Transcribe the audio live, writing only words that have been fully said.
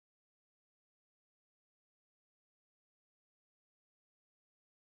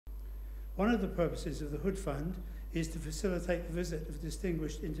One of the purposes of the Hood Fund is to facilitate the visit of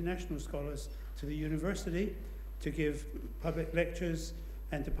distinguished international scholars to the university, to give public lectures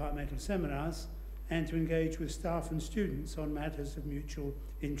and departmental seminars, and to engage with staff and students on matters of mutual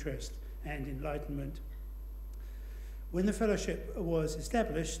interest and enlightenment. When the fellowship was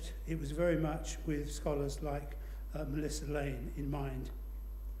established, it was very much with scholars like Melissa Lane in mind.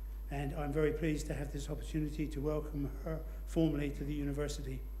 And I'm very pleased to have this opportunity to welcome her formally to the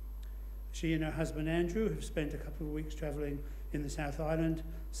university. She and her husband Andrew have spent a couple of weeks travelling in the South Island,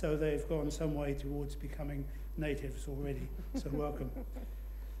 so they've gone some way towards becoming natives already, so welcome.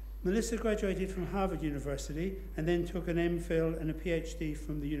 Melissa graduated from Harvard University and then took an MPhil and a PhD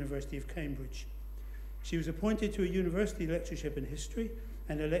from the University of Cambridge. She was appointed to a university lectureship in history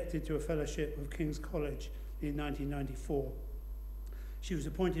and elected to a fellowship of King's College in 1994. She was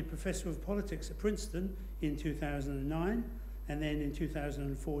appointed Professor of Politics at Princeton in 2009, and then in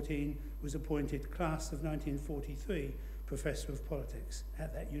 2014 was appointed Class of 1943 Professor of Politics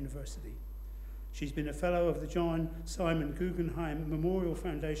at that university. She's been a Fellow of the John Simon Guggenheim Memorial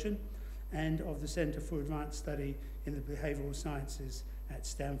Foundation and of the Center for Advanced Study in the Behavioral Sciences at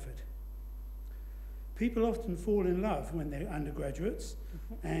Stanford. People often fall in love when they're undergraduates,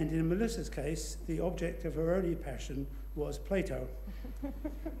 and in Melissa's case, the object of her early passion was Plato.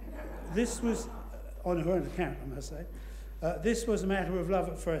 This was, on her own account, I must say, this was a matter of love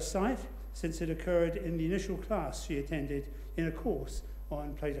at first sight, since it occurred in the initial class she attended in a course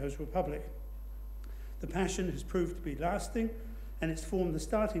on Plato's Republic. The passion has proved to be lasting, and it's formed the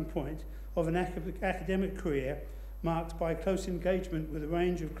starting point of an academic career marked by close engagement with a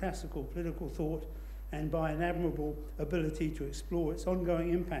range of classical political thought and by an admirable ability to explore its ongoing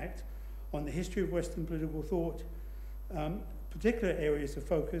impact on the history of Western political thought. Particular areas of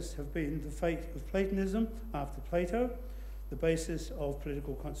focus have been the fate of Platonism after Plato, the basis of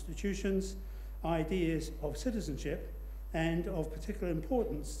political constitutions, ideas of citizenship, and of particular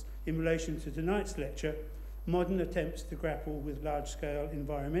importance in relation to tonight's lecture, modern attempts to grapple with large-scale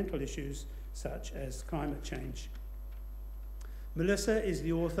environmental issues such as climate change. Melissa is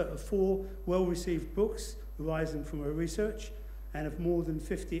the author of 4 well-received books arising from her research and of more than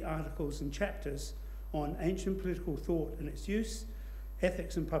 50 articles and chapters on ancient political thought and its use,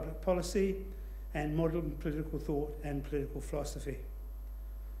 ethics and public policy, and modern political thought and political philosophy.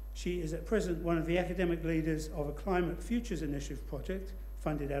 She is at present one of the academic leaders of a Climate Futures Initiative project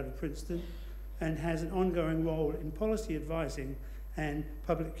funded out of Princeton and has an ongoing role in policy advising and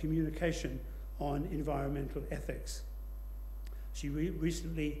public communication on environmental ethics. She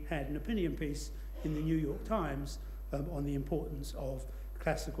recently had an opinion piece in the New York Times on the importance of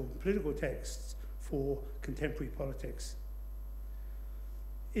classical political texts for contemporary politics.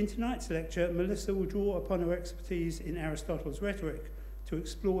 In tonight's lecture, Melissa will draw upon her expertise in Aristotle's Rhetoric to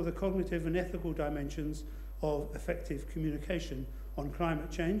explore the cognitive and ethical dimensions of effective communication on climate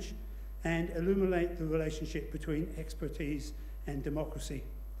change and illuminate the relationship between expertise and democracy.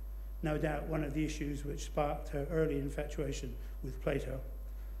 No doubt one of the issues which sparked her early infatuation with Plato.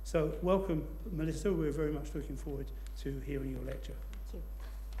 So welcome, Melissa. We're very much looking forward to hearing your lecture. Thank you.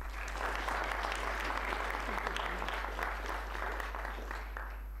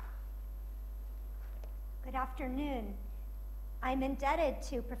 Good afternoon. I'm indebted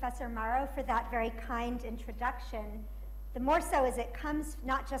to Professor Morrow for that very kind introduction, the more so as it comes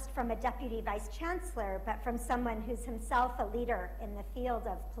not just from a deputy vice chancellor, but from someone who's himself a leader in the field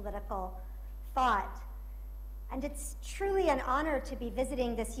of political thought. And it's truly an honor to be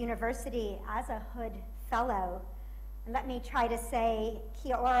visiting this university as a Hood Fellow. And let me try to say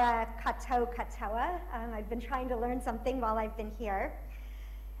kia ora katoa. I've been trying to learn something while I've been here.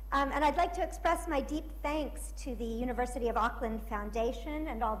 And I'd like to express my deep thanks to the University of Auckland Foundation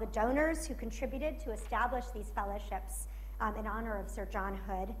and all the donors who contributed to establish these fellowships in honor of Sir John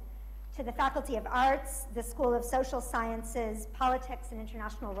Hood, to the Faculty of Arts, the School of Social Sciences, Politics and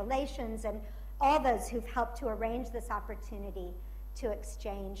International Relations, and all those who've helped to arrange this opportunity to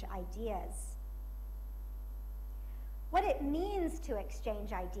exchange ideas. What it means to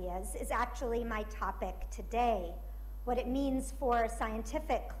exchange ideas is actually my topic today. What it means for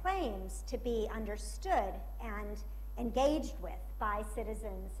scientific claims to be understood and engaged with by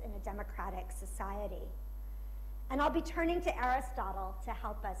citizens in a democratic society. And I'll be turning to Aristotle to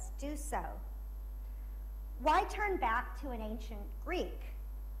help us do so. Why turn back to an ancient Greek?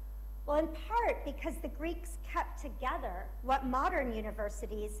 Well, in part because the Greeks kept together what modern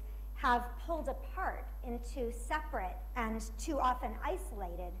universities have pulled apart into separate and too often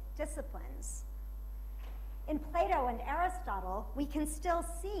isolated disciplines. In Plato and Aristotle, we can still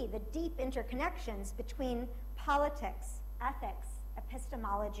see the deep interconnections between politics, ethics,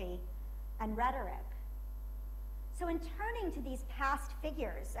 epistemology, and rhetoric. So in turning to these past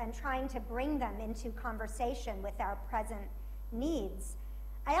figures and trying to bring them into conversation with our present needs,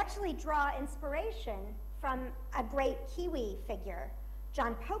 I actually draw inspiration from a great Kiwi figure,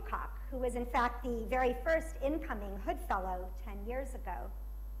 John Pocock, who was in fact the very first incoming Hood Fellow 10 years ago.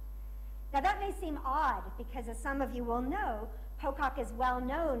 Now that may seem odd because, as some of you will know, Pocock is well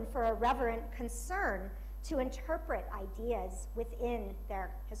known for a reverent concern to interpret ideas within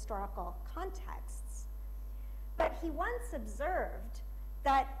their historical contexts. But he once observed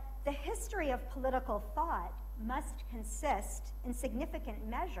that the history of political thought must consist in significant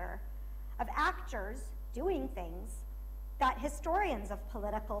measure of actors doing things that historians of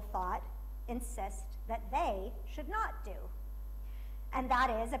political thought insist that they should not do. And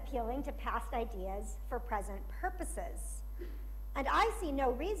that is appealing to past ideas for present purposes. And I see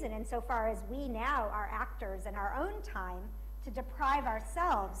no reason, insofar as we now are actors in our own time, to deprive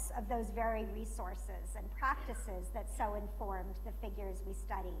ourselves of those very resources and practices that so informed the figures we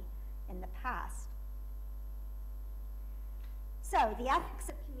study in the past. So, the ethics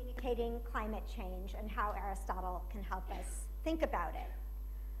of communicating climate change and how Aristotle can help us think about it.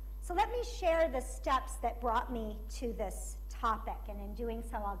 So let me share the steps that brought me to this topic, and in doing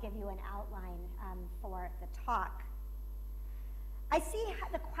so, I'll give you an outline for the talk. I see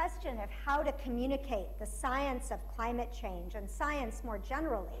the question of how to communicate the science of climate change and science more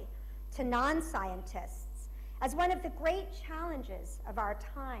generally to non-scientists as one of the great challenges of our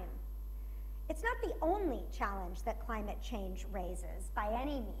time. It's not the only challenge that climate change raises by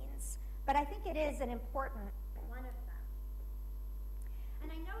any means, but I think it is an important one of them.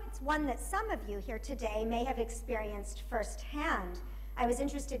 And I know it's one that some of you here today may have experienced firsthand. I was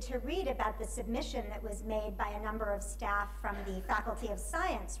interested to read about the submission that was made by a number of staff from the Faculty of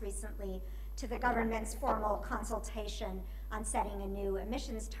Science recently to the government's formal consultation on setting a new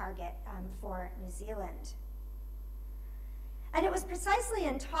emissions target for New Zealand. And it was precisely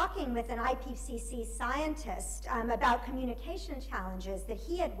in talking with an IPCC scientist about communication challenges that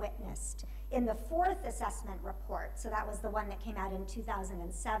he had witnessed in the fourth assessment report, so that was the one that came out in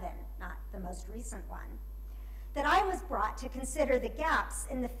 2007, not the most recent one, that I was brought to consider the gaps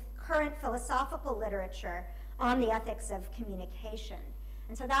in the current philosophical literature on the ethics of communication.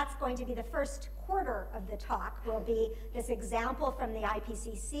 And so that's going to be the first quarter of the talk, will be this example from the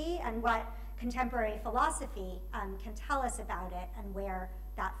IPCC and what contemporary philosophy can tell us about it and where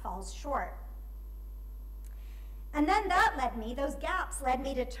that falls short. And then those gaps led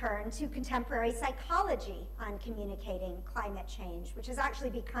me to turn to contemporary psychology on communicating climate change, which has actually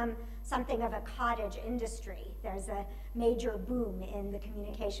become something of a cottage industry. There's a major boom in the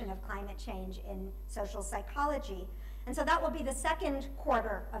communication of climate change in social psychology. And so that will be the second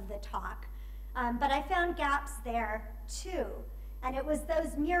quarter of the talk. But I found gaps there too. And it was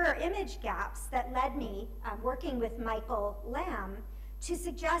those mirror image gaps that led me, working with Michael Lamb, to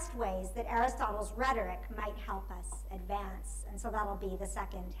suggest ways that Aristotle's rhetoric might help us advance. And so that'll be the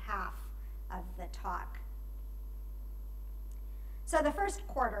second half of the talk. So the first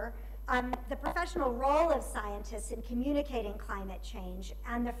quarter, the professional role of scientists in communicating climate change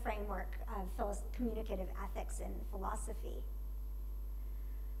and the framework of communicative ethics in philosophy.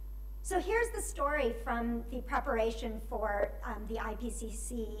 So here's the story from the preparation for the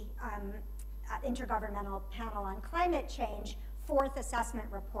IPCC Intergovernmental Panel on Climate Change fourth assessment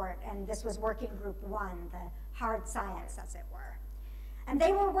report, and this was working group 1, the hard science, as it were. And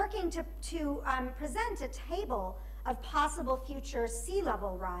they were working to present a table of possible future sea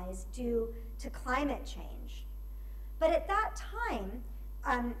level rise due to climate change. But at that time,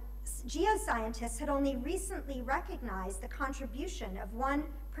 geoscientists had only recently recognized the contribution of one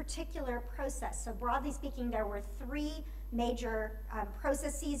particular process. So broadly speaking, there were 3 major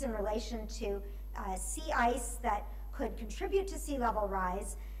processes in relation to sea ice that could contribute to sea level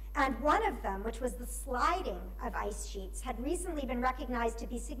rise, and one of them, which was the sliding of ice sheets, had recently been recognized to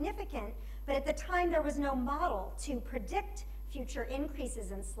be significant, but at the time there was no model to predict future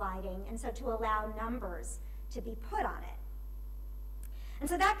increases in sliding, and so to allow numbers to be put on it. And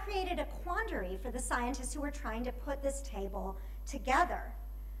so that created a quandary for the scientists who were trying to put this table together.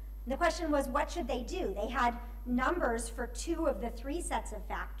 And the question was, what should they do? They had numbers for 2 of the 3 sets of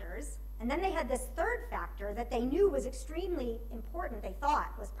factors, and then they had this third factor that they knew was extremely important. They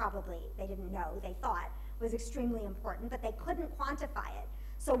thought was probably, they didn't know, they thought was extremely important, but they couldn't quantify it.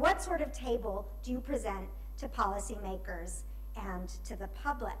 So what sort of table do you present to policymakers and to the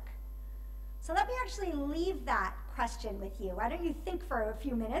public? So let me actually leave that question with you. Why don't you think for a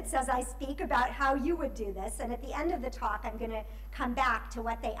few minutes as I speak about how you would do this, and at the end of the talk I'm going to come back to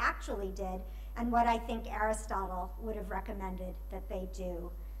what they actually did and what I think Aristotle would have recommended that they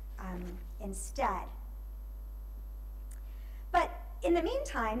do instead. But in the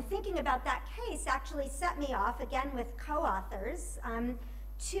meantime, thinking about that case actually set me off, again with co-authors,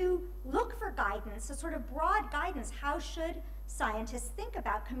 to look for guidance, a sort of broad guidance. How should scientists think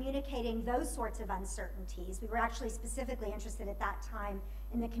about communicating those sorts of uncertainties? We were actually specifically interested at that time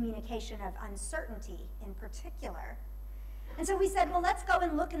in the communication of uncertainty in particular. And so we said, well, let's go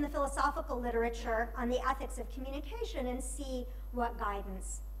and look in the philosophical literature on the ethics of communication and see what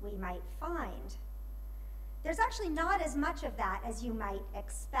guidance we might find. There's actually not as much of that as you might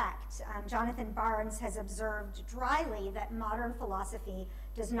expect. Jonathan Barnes has observed dryly that modern philosophy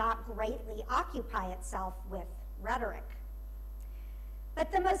does not greatly occupy itself with rhetoric.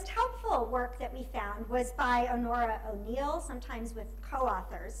 But the most helpful work that we found was by Honora O'Neill, sometimes with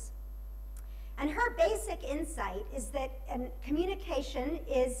co-authors. And her basic insight is that communication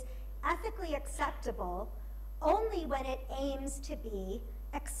is ethically acceptable only when it aims to be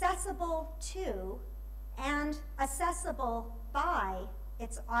accessible to and accessible by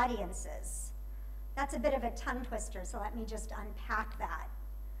its audiences. That's a bit of a tongue twister, so let me just unpack that.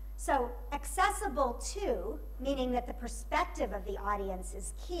 So accessible to, meaning that the perspective of the audience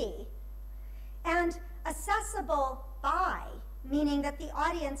is key, and accessible by, meaning that the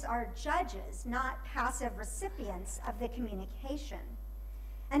audience are judges, not passive recipients of the communication.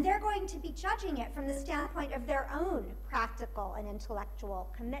 And they're going to be judging it from the standpoint of their own practical and intellectual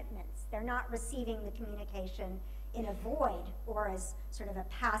commitments. They're not receiving the communication in a void or as sort of a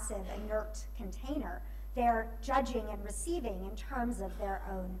passive, inert container. They're judging and receiving in terms of their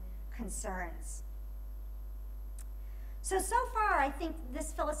own concerns. So far, I think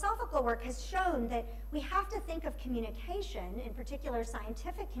this philosophical work has shown that we have to think of communication, in particular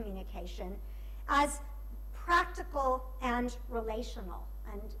scientific communication, as practical and relational.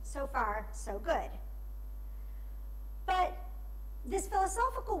 And so far, so good. But this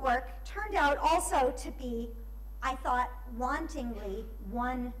philosophical work turned out also to be, I thought, wantingly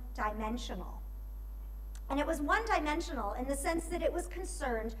one-dimensional. And it was one-dimensional in the sense that it was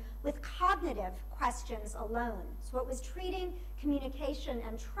concerned with cognitive questions alone. So it was treating communication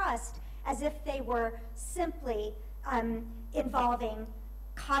and trust as if they were simply involving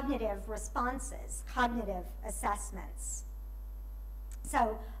cognitive responses, cognitive assessments.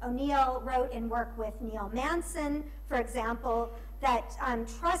 So O'Neill wrote in work with Neil Manson, for example, that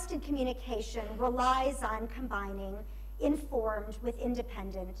trust in communication relies on combining informed with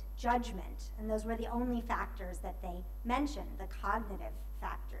independent judgment. And those were the only factors that they mentioned, the cognitive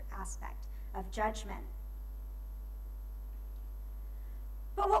factor aspect of judgment.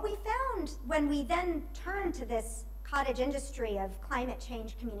 But what we found when we then turned to this cottage industry of climate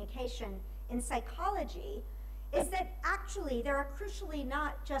change communication in psychology is that actually there are crucially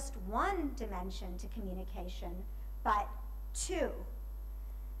not just one dimension to communication, but two.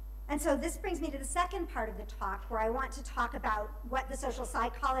 And so this brings me to the second part of the talk, where I want to talk about what the social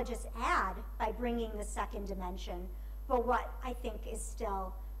psychologists add by bringing the second dimension, but what I think is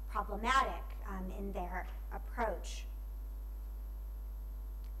still problematic in their approach.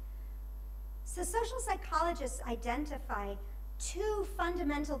 So social psychologists identify two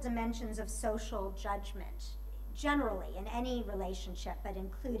fundamental dimensions of social judgment, generally in any relationship, but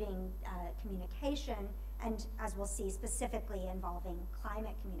including communication, and as we'll see, specifically involving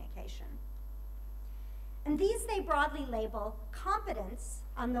climate communication. And these they broadly label competence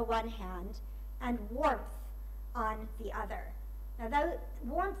on the one hand and warmth on the other. Now, that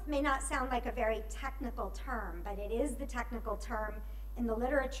warmth may not sound like a very technical term, but it is the technical term in the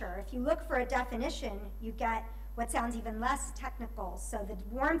literature. If you look for a definition, you get what sounds even less technical. So the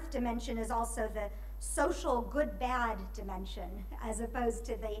warmth dimension is also the social good-bad dimension, as opposed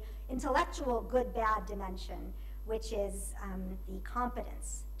to the intellectual good-bad dimension, which is the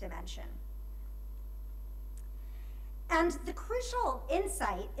competence dimension. And the crucial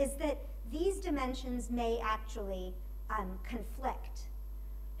insight is that these dimensions may actually conflict.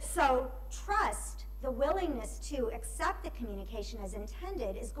 So trust, the willingness to accept the communication as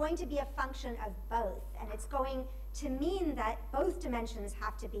intended, is going to be a function of both, and it's going to mean that both dimensions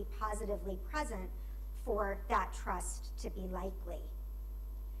have to be positively present for that trust to be likely.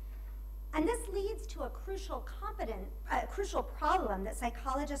 And this leads to a crucial problem that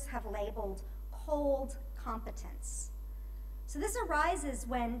psychologists have labeled cold competence. So this arises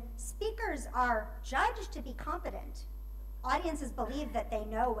when speakers are judged to be competent. Audiences believe that they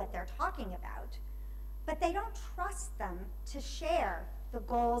know what they're talking about, but they don't trust them to share the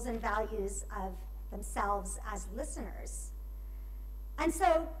goals and values of themselves as listeners. And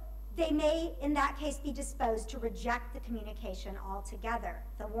so they may, in that case, be disposed to reject the communication altogether.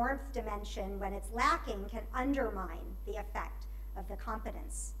 The warmth dimension, when it's lacking, can undermine the effect of the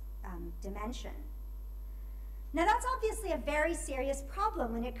competence dimension. Now that's obviously a very serious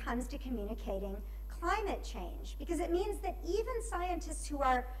problem when it comes to communicating climate change, because it means that even scientists who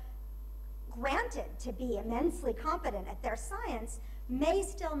are granted to be immensely competent at their science may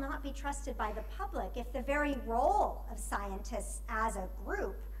still not be trusted by the public if the very role of scientists as a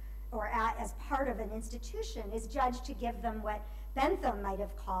group or as part of an institution is judged to give them what Bentham might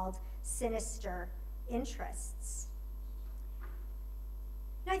have called sinister interests.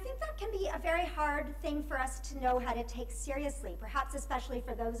 Now, I think that can be a very hard thing for us to know how to take seriously, perhaps especially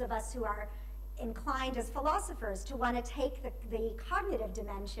for those of us who are inclined as philosophers to want to take the cognitive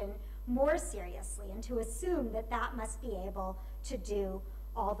dimension more seriously and to assume that that must be able to do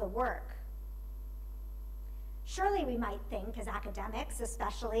all the work. Surely we might think, as academics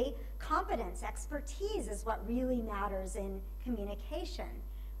especially, competence, expertise is what really matters in communication.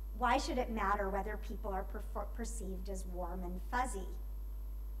 Why should it matter whether people are perceived as warm and fuzzy?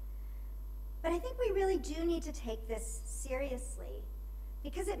 But I think we really do need to take this seriously,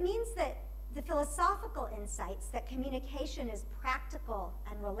 because it means that the philosophical insights that communication is practical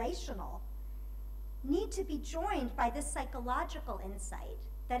and relational need to be joined by this psychological insight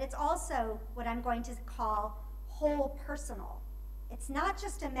that it's also what I'm going to call whole personal. It's not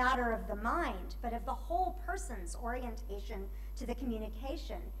just a matter of the mind, but of the whole person's orientation to the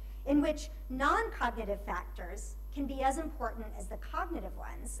communication, in which non-cognitive factors can be as important as the cognitive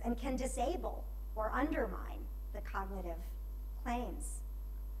ones and can disable or undermine the cognitive claims.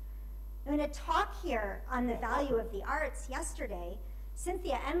 In a talk here on the value of the arts yesterday,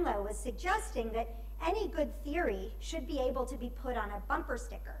 Cynthia Enlow was suggesting that any good theory should be able to be put on a bumper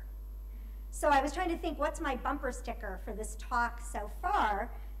sticker. So I was trying to think, what's my bumper sticker for this talk so far?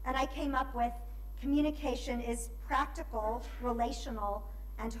 And I came up with communication is practical, relational,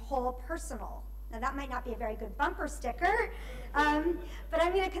 and whole personal. Now that might not be a very good bumper sticker, but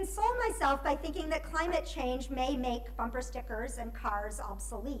I'm going to console myself by thinking that climate change may make bumper stickers and cars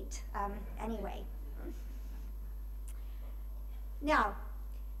obsolete anyway. Now,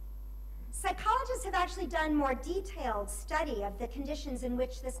 psychologists have actually done more detailed study of the conditions in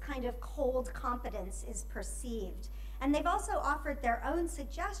which this kind of cold competence is perceived. And they've also offered their own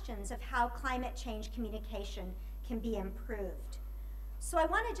suggestions of how climate change communication can be improved. So I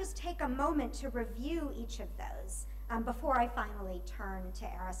want to just take a moment to review each of those before I finally turn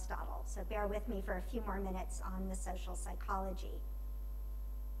to Aristotle. So bear with me for a few more minutes on the social psychology.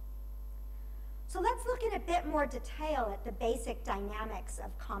 So let's look in a bit more detail at the basic dynamics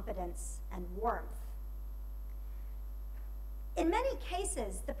of competence and warmth. In many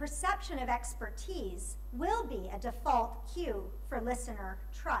cases, the perception of expertise will be a default cue for listener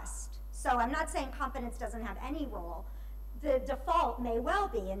trust. So I'm not saying competence doesn't have any role. The default may well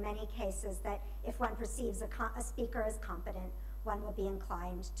be in many cases that if one perceives a speaker as competent, one will be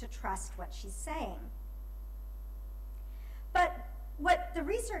inclined to trust what she's saying. But what the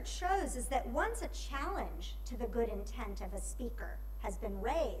research shows is that once a challenge to the good intent of a speaker has been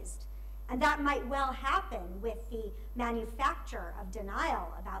raised, and that might well happen with the manufacture of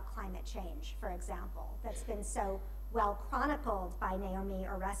denial about climate change, for example, that's been so well chronicled by Naomi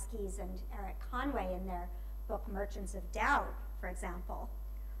Oreskes and Eric Conway in their book Merchants of Doubt, for example.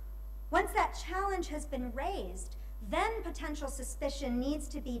 Once that challenge has been raised, then potential suspicion needs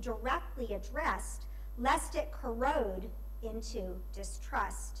to be directly addressed, lest it corrode into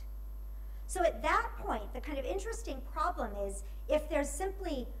distrust. So at that point, the kind of interesting problem is if there's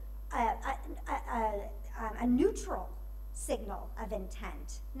simply a neutral signal of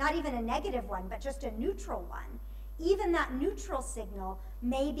intent, not even a negative one, but just a neutral one, even that neutral signal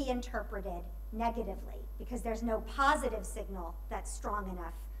may be interpreted negatively because there's no positive signal that's strong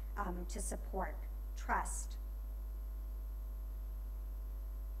enough to support trust.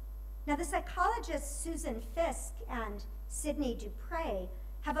 Now, the psychologists Susan Fiske and Sidney Dupre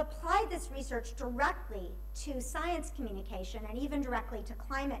have applied this research directly to science communication and even directly to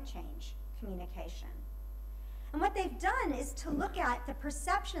climate change communication. And what they've done is to look at the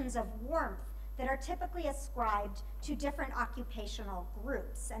perceptions of warmth that are typically ascribed to different occupational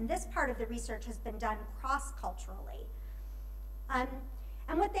groups. And this part of the research has been done cross-culturally. And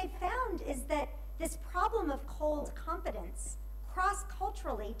what they've found is that this problem of cold competence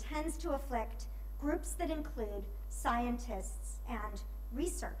cross-culturally tends to afflict groups that include scientists and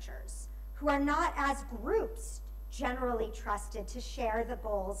researchers, who are not as groups generally trusted to share the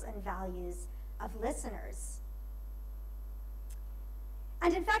goals and values of listeners.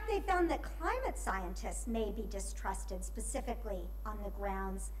 And in fact, they found that climate scientists may be distrusted specifically on the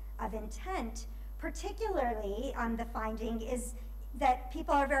grounds of intent. Particularly, the finding is that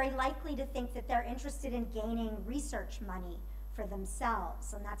people are very likely to think that they're interested in gaining research money for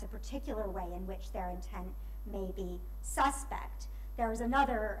themselves, and that's a particular way in which their intent may be suspect. There's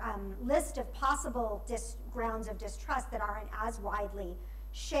another list of possible grounds of distrust that aren't as widely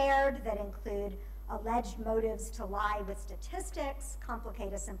shared, that include alleged motives to lie with statistics,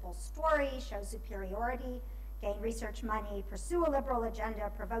 complicate a simple story, show superiority, gain research money, pursue a liberal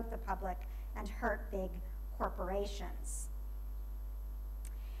agenda, provoke the public, and hurt big corporations.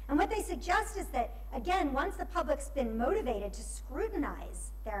 And what they suggest is that, again, once the public's been motivated to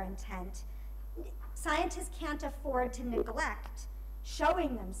scrutinize their intent, scientists can't afford to neglect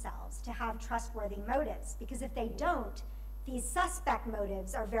showing themselves to have trustworthy motives, because if they don't, these suspect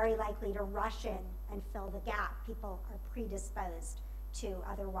motives are very likely to rush in and fill the gap. People are predisposed to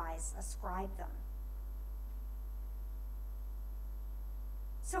otherwise ascribe them.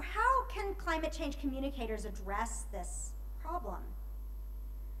 So how can climate change communicators address this problem?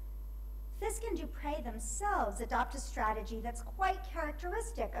 Fisk and Dupre themselves adopt a strategy that's quite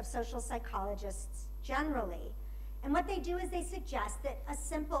characteristic of social psychologists generally. And what they do is they suggest that a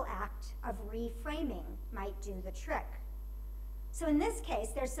simple act of reframing might do the trick. So in this case,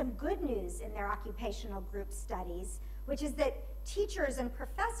 there's some good news in their occupational group studies, which is that teachers and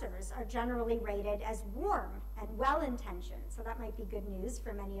professors are generally rated as warm and well-intentioned. So that might be good news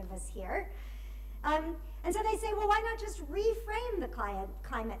for many of us here. And so they say, well, why not just reframe the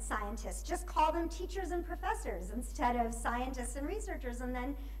climate scientists? Just call them teachers and professors instead of scientists and researchers, and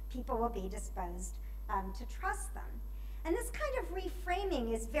then people will be disposed to trust them. And this kind of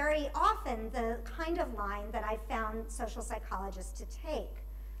reframing is very often the kind of line that I've found social psychologists to take.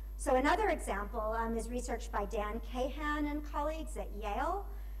 So another example is research by Dan Kahan and colleagues at Yale,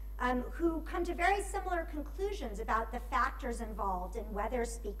 who come to very similar conclusions about the factors involved in whether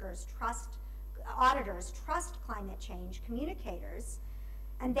auditors trust climate change communicators.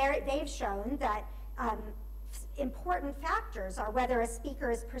 And they've shown that important factors are whether a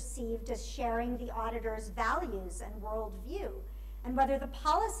speaker is perceived as sharing the auditor's values and worldview, and whether the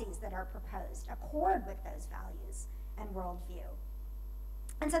policies that are proposed accord with those values and worldview.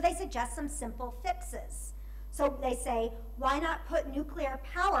 And so they suggest some simple fixes. So they say, why not put nuclear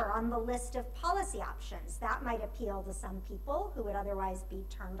power on the list of policy options? That might appeal to some people who would otherwise be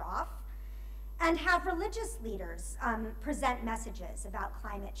turned off. And have religious leaders present messages about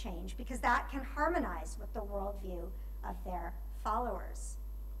climate change, because that can harmonize with the worldview of their followers.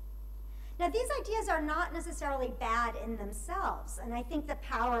 Now, these ideas are not necessarily bad in themselves, and I think the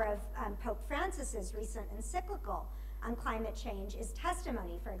power of Pope Francis's recent encyclical on climate change is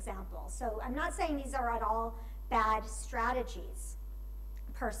testimony, for example. So I'm not saying these are at all bad strategies,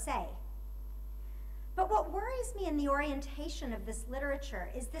 per se. But what worries me in the orientation of this literature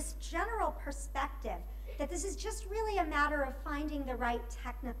is this general perspective that this is just really a matter of finding the right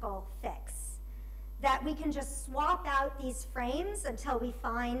technical fix, that we can just swap out these frames until we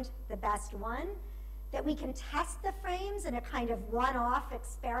find the best one, that we can test the frames in a kind of one-off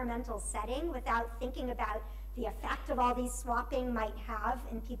experimental setting without thinking about the effect of all these swapping might have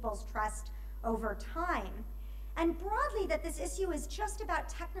in people's trust over time. And broadly, that this issue is just about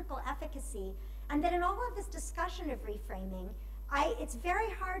technical efficacy, and that in all of this discussion of reframing, it's very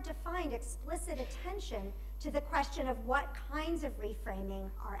hard to find explicit attention to the question of what kinds of reframing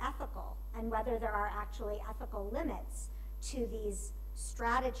are ethical, and whether there are actually ethical limits to these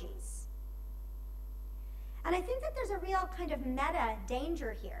strategies. And I think that there's a real kind of meta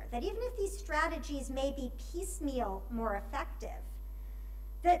danger here, that even if these strategies may be piecemeal more effective,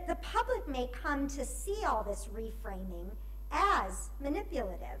 that the public may come to see all this reframing as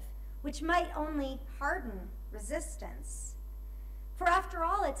manipulative, which might only harden resistance. For after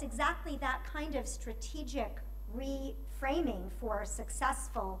all, it's exactly that kind of strategic reframing for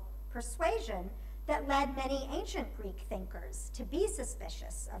successful persuasion that led many ancient Greek thinkers to be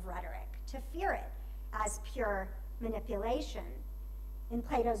suspicious of rhetoric, to fear it as pure manipulation. In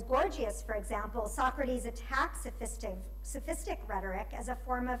Plato's Gorgias, for example, Socrates attacks sophistic rhetoric as a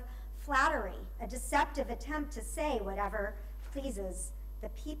form of flattery, a deceptive attempt to say whatever pleases the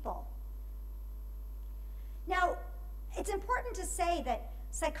people. Now, it's important to say that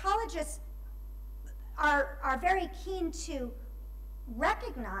psychologists are very keen to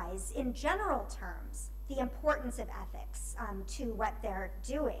recognize, in general terms, the importance of ethics to what they're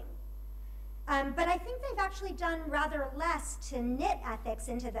doing. But I think they've actually done rather less to knit ethics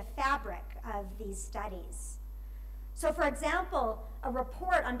into the fabric of these studies. So, for example, a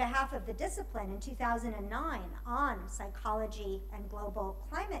report on behalf of the discipline in 2009 on psychology and global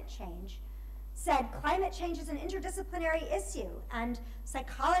climate change said climate change is an interdisciplinary issue and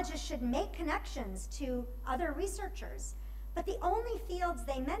psychologists should make connections to other researchers, But the only fields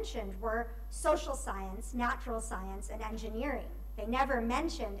they mentioned were social science, natural science, and engineering. They never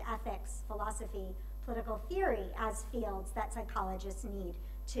mentioned ethics, philosophy, political theory as fields that psychologists need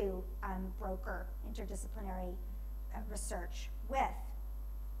to broker interdisciplinary research with.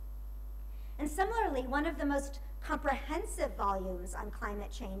 And similarly, one of the most comprehensive volumes on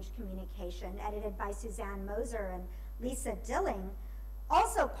climate change communication, edited by Suzanne Moser and Lisa Dilling,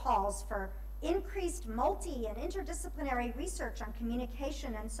 also calls for increased multi- and interdisciplinary research on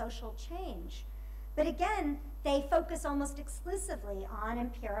communication and social change. But again, they focus almost exclusively on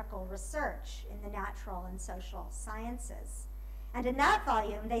empirical research in the natural and social sciences. And in that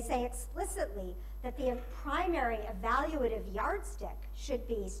volume, they say explicitly that the primary evaluative yardstick should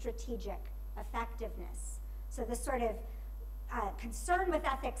be strategic effectiveness. So this sort of concern with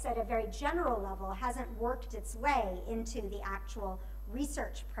ethics at a very general level hasn't worked its way into the actual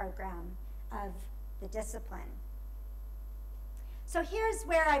research program of the discipline. So here's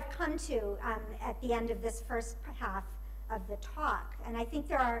where I've come to at the end of this first half of the talk. And I think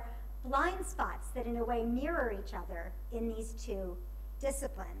there are blind spots that in a way mirror each other in these two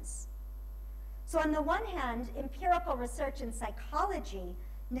disciplines. So on the one hand, empirical research in psychology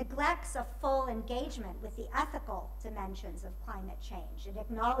neglects a full engagement with the ethical dimensions of climate change. It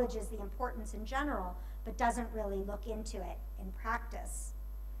acknowledges the importance in general, but doesn't really look into it in practice.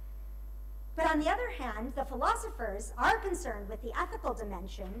 But on the other hand, the philosophers are concerned with the ethical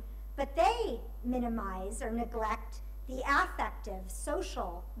dimension, but they minimize or neglect the affective,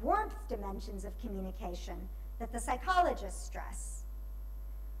 social, warmth dimensions of communication that the psychologists stress.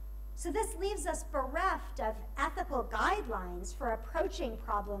 So this leaves us bereft of ethical guidelines for approaching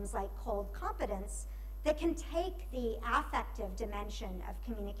problems like cold competence that can take the affective dimension of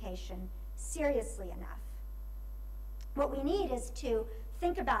communication seriously enough. What we need is to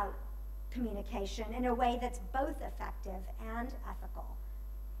think about communication in a way that's both effective and ethical.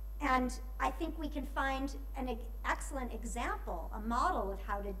 And I think we can find an excellent example, a model of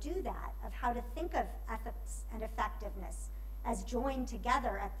how to do that, of how to think of ethics and effectiveness as joined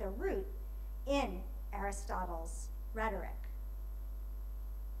together at the root in Aristotle's Rhetoric.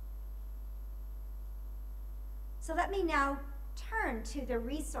 So let me now turn to the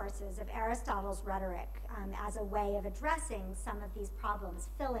resources of Aristotle's Rhetoric as a way of addressing some of these problems,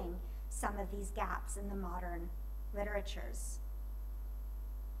 filling some of these gaps in the modern literatures.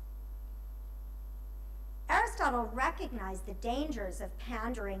 Aristotle recognized the dangers of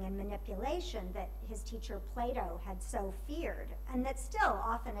pandering and manipulation that his teacher Plato had so feared, and that still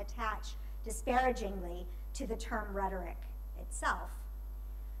often attach disparagingly to the term rhetoric itself.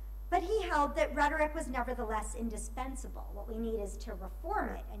 But he held that rhetoric was nevertheless indispensable. What we need is to reform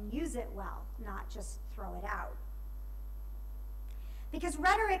it and use it well, not just throw it out. Because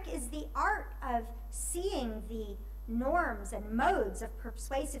rhetoric is the art of seeing the norms and modes of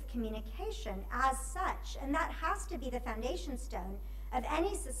persuasive communication as such, and that has to be the foundation stone of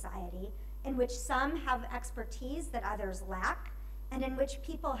any society in which some have expertise that others lack, and in which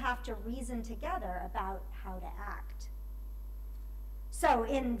people have to reason together about how to act. So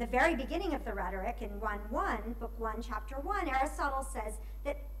in the very beginning of the Rhetoric, in 1:1, Book 1, Chapter 1, Aristotle says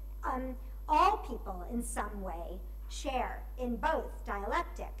that all people in some way share in both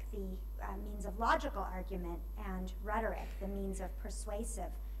dialectic, the means of logical argument, and rhetoric, the means of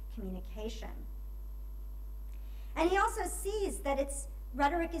persuasive communication. And he also sees that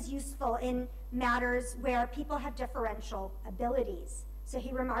rhetoric is useful in matters where people have differential abilities. So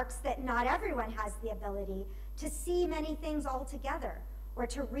he remarks that not everyone has the ability to see many things altogether or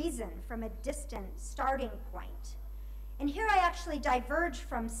to reason from a distant starting point. And here I actually diverge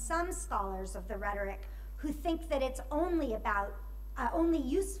from some scholars of the Rhetoric who think that it's only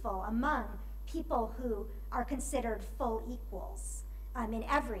useful among people who are considered full equals in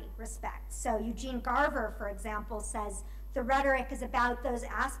every respect. So Eugene Garver, for example, says the Rhetoric is about those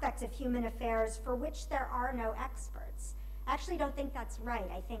aspects of human affairs for which there are no experts. I actually don't think that's right.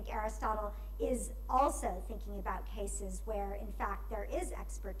 I think Aristotle is also thinking about cases where, in fact, there is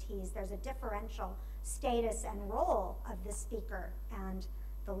expertise. There's a differential status and role of the speaker and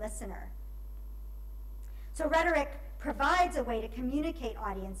the listener. So rhetoric provides a way to communicate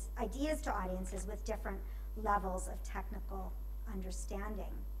ideas to audiences with different levels of technical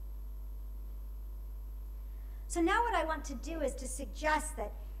understanding. So now what I want to do is to suggest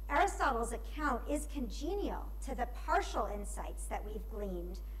that Aristotle's account is congenial to the partial insights that we've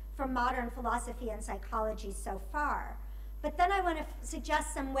gleaned from modern philosophy and psychology so far. But then I want to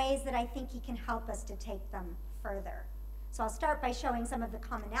suggest some ways that I think he can help us to take them further. So I'll start by showing some of the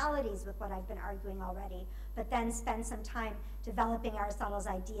commonalities with what I've been arguing already, but then spend some time developing Aristotle's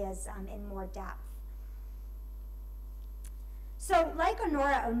ideas in more depth. So, like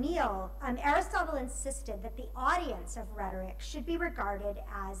Honora O'Neill, Aristotle insisted that the audience of rhetoric should be regarded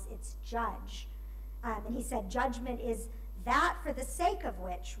as its judge. And he said judgment is that for the sake of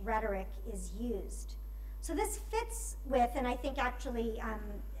which rhetoric is used. So this fits with, and I think actually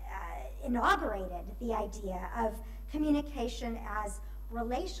inaugurated the idea of communication as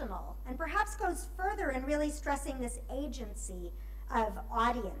relational, and perhaps goes further in really stressing this agency of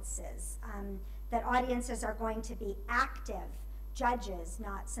audiences, that audiences are going to be active judges,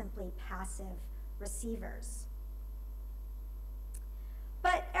 not simply passive receivers.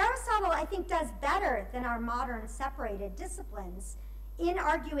 But Aristotle, I think, does better than our modern separated disciplines in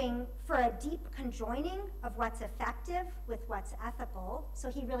arguing for a deep conjoining of what's effective with what's ethical. So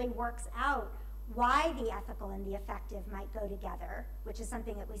he really works out why the ethical and the effective might go together, which is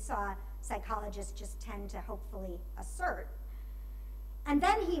something that we saw psychologists just tend to hopefully assert. And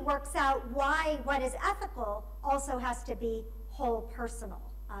then he works out why what is ethical also has to be whole personal.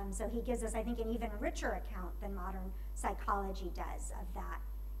 So he gives us, I think, an even richer account than modern psychology does of that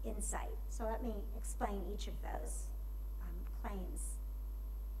insight. So let me explain each of those claims.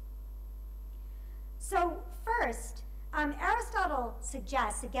 So first, Aristotle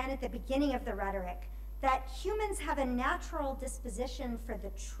suggests, again at the beginning of the Rhetoric, that humans have a natural disposition for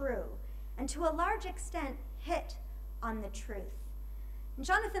the true, and to a large extent hit on the truth. And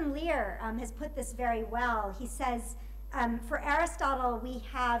Jonathan Lear has put this very well. He says, for Aristotle, we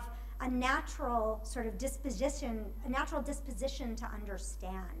have a natural sort of disposition, to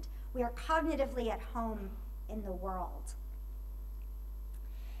understand. We are cognitively at home in the world.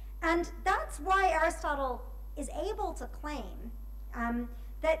 And that's why Aristotle is able to claim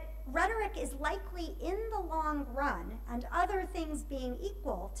that rhetoric is likely in the long run, and other things being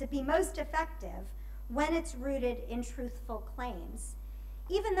equal, to be most effective when it's rooted in truthful claims,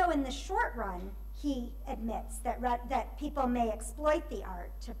 even though in the short run, he admits that people may exploit the art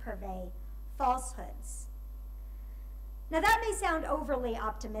to purvey falsehoods. Now that may sound overly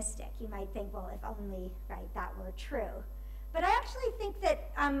optimistic. You might think, well, if only that were true. But I actually think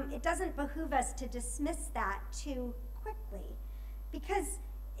that it doesn't behoove us to dismiss that too quickly, because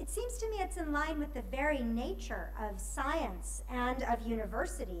it seems to me it's in line with the very nature of science and of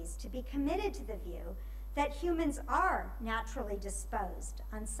universities to be committed to the view that humans are naturally disposed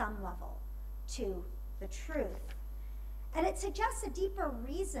on some level to the truth. And it suggests a deeper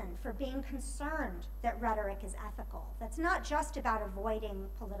reason for being concerned that rhetoric is ethical. That's not just about avoiding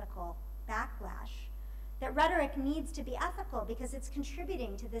political backlash. That rhetoric needs to be ethical because it's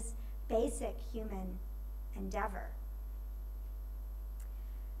contributing to this basic human endeavor.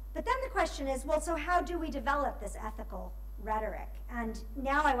 But then the question is, well, so how do we develop this ethical rhetoric? And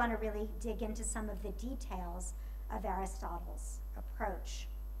now I want to really dig into some of the details of Aristotle's approach.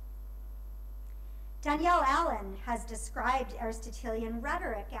 Danielle Allen has described Aristotelian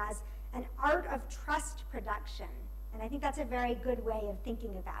rhetoric as an art of trust production. And I think that's a very good way of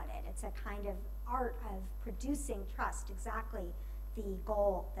thinking about it. It's a kind of art of producing trust, exactly the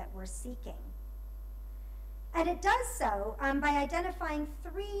goal that we're seeking. And it does so by identifying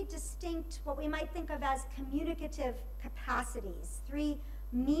three distinct, what we might think of as communicative capacities, three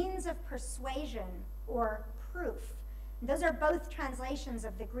means of persuasion or proof. And those are both translations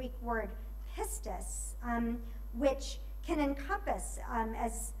of the Greek word pistis, which can encompass,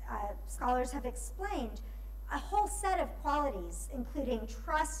 as scholars have explained, a whole set of qualities, including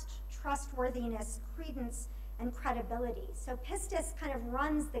trust, trustworthiness, credence, and credibility. So pistis kind of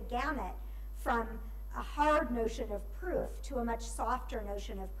runs the gamut from a hard notion of proof to a much softer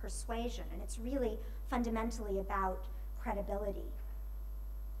notion of persuasion, and it's really fundamentally about credibility.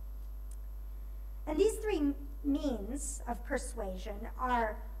 And these three means of persuasion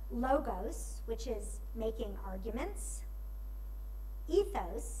are logos, which is making arguments,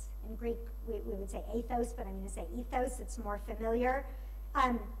 ethos, in Greek we would say ethos, but I'm going to say ethos, it's more familiar,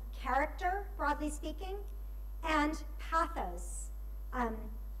 character, broadly speaking, and pathos,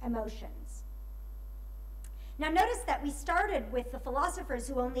 emotions. Now notice that we started with the philosophers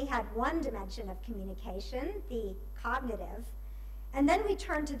who only had one dimension of communication, the cognitive, and then we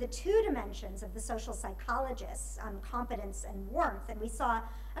turned to the two dimensions of the social psychologists, competence and warmth, and we saw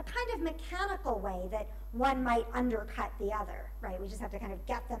a kind of mechanical way that one might undercut the other, right? We just have to kind of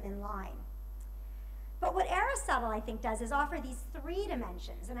get them in line. But what Aristotle, I think, does is offer these three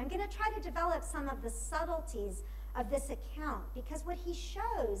dimensions, and I'm going to try to develop some of the subtleties of this account, because what he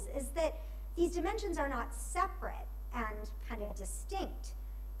shows is that these dimensions are not separate and kind of distinct.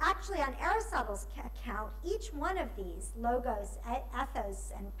 Actually, on Aristotle's account, each one of these, logos,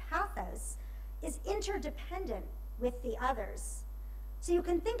 ethos, and pathos, is interdependent with the others. So you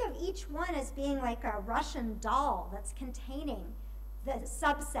can think of each one as being like a Russian doll that's containing the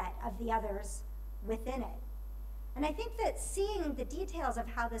subset of the others within it. And I think that seeing the details of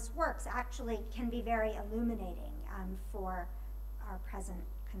how this works actually can be very illuminating for our present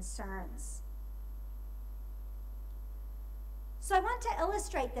concerns. So I want to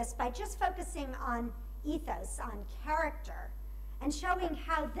illustrate this by just focusing on ethos, on character, and showing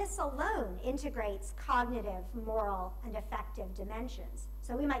how this alone integrates cognitive, moral, and affective dimensions.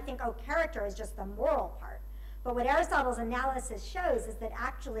 So we might think, oh, character is just the moral part. But what Aristotle's analysis shows is that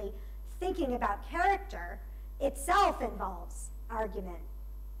actually thinking about character itself involves argument,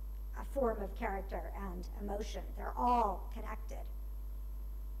 a form of character, and emotion. They're all connected.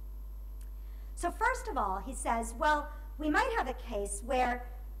 So first of all, he says, well, we might have a case where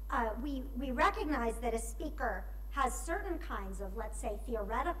we recognize that a speaker has certain kinds of, let's say,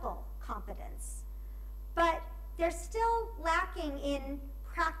 theoretical competence, but they're still lacking in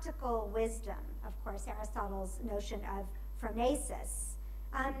practical wisdom. Of course, Aristotle's notion of phronesis,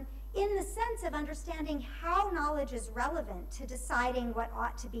 in the sense of understanding how knowledge is relevant to deciding what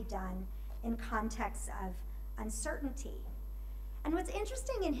ought to be done in contexts of uncertainty. And what's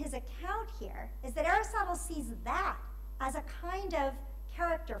interesting in his account here is that Aristotle sees that as a kind of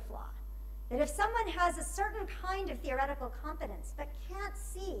character flaw. That if someone has a certain kind of theoretical competence but can't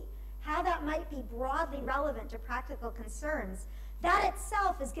see how that might be broadly relevant to practical concerns, that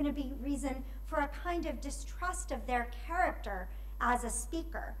itself is going to be reason for a kind of distrust of their character as a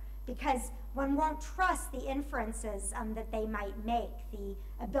speaker, because one won't trust the inferences that they might make, the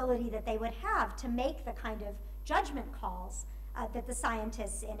ability that they would have to make the kind of judgment calls that the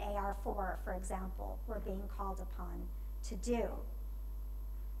scientists in AR4, for example, were being called upon to do.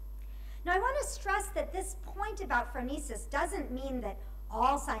 Now, I want to stress that this point about phronesis doesn't mean that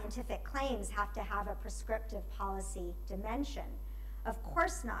all scientific claims have to have a prescriptive policy dimension. Of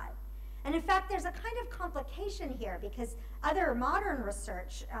course not. And in fact, there's a kind of complication here, because other modern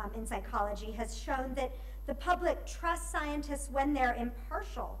research in psychology has shown that the public trusts scientists when they're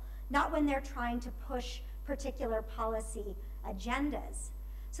impartial, not when they're trying to push particular policy agendas.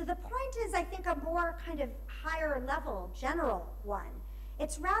 So the point is, I think, a more kind of higher level, general one.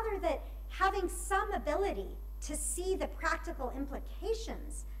 It's rather that having some ability to see the practical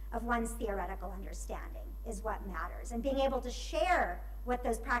implications of one's theoretical understanding is what matters, and being able to share what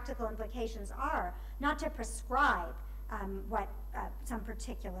those practical implications are, not to prescribe some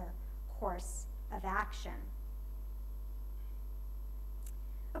particular course of action.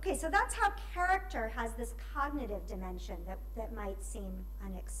 Okay, so that's how character has this cognitive dimension that might seem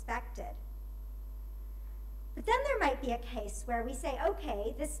unexpected. But then there might be a case where we say,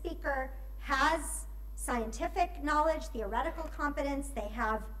 okay, this speaker has scientific knowledge, theoretical competence, they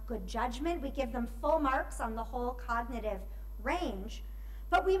have good judgment, we give them full marks on the whole cognitive range,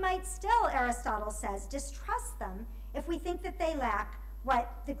 but we might still, Aristotle says, distrust them if we think that they lack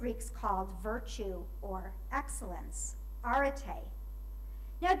what the Greeks called virtue or excellence, arete.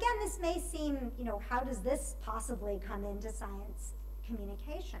 Now again, this may seem, how does this possibly come into science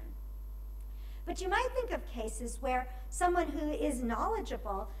communication? But you might think of cases where someone who is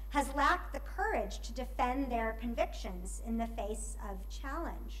knowledgeable has lacked the courage to defend their convictions in the face of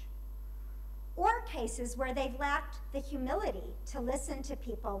challenge. Or cases where they've lacked the humility to listen to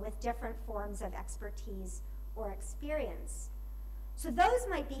people with different forms of expertise or experience. So those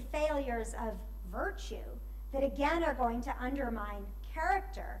might be failures of virtue that again are going to undermine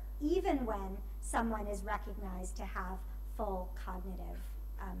character, even when someone is recognized to have full cognitive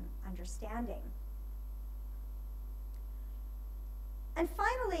understanding. And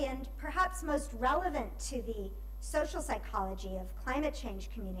finally, and perhaps most relevant to the social psychology of climate change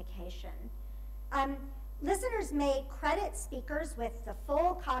communication, listeners may credit speakers with the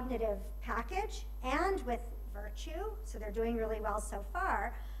full cognitive package and with virtue, so they're doing really well so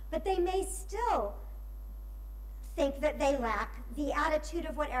far, but they may still think that they lack the attitude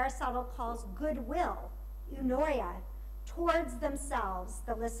of what Aristotle calls goodwill, eunoia, towards themselves,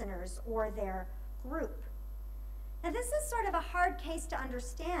 the listeners, or their group. Now this is sort of a hard case to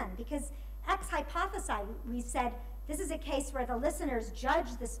understand, because ex hypothesi, we said this is a case where the listeners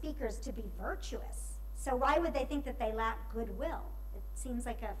judge the speakers to be virtuous. So why would they think that they lack goodwill? It seems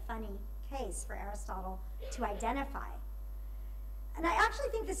like a funny case for Aristotle to identify. And I actually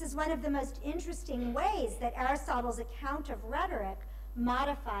think this is one of the most interesting ways that Aristotle's account of rhetoric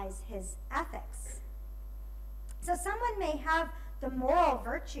modifies his ethics. So someone may have the moral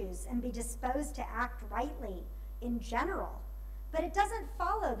virtues and be disposed to act rightly in general, but it doesn't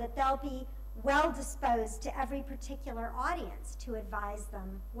follow that they'll be well disposed to every particular audience to advise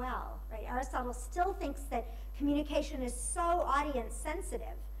them well, right? Aristotle still thinks that communication is so audience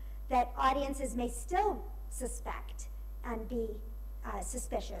sensitive that audiences may still suspect and be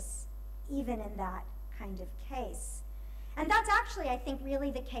suspicious even in that kind of case. And that's actually, I think,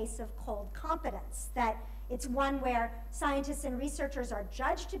 really the case of cold competence, that it's one where scientists and researchers are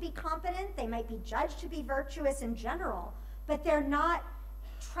judged to be competent, they might be judged to be virtuous in general, but they're not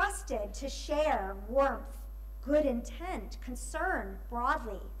trusted to share warmth, good intent, concern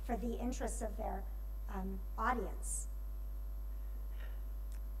broadly for the interests of their audience.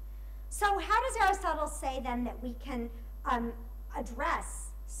 So how does Aristotle say then that we can address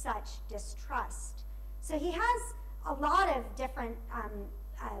such distrust? So he has a lot of different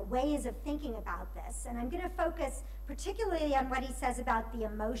ways of thinking about this, and I'm going to focus particularly on what he says about the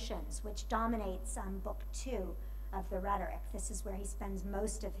emotions, which dominates book 2 of the Rhetoric. This is where he spends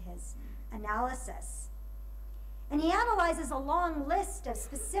most of his analysis. And he analyzes a long list of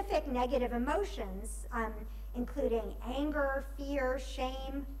specific negative emotions, including anger, fear,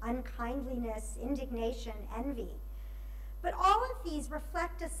 shame, unkindliness, indignation, envy. But all of these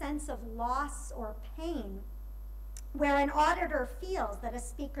reflect a sense of loss or pain where an auditor feels that a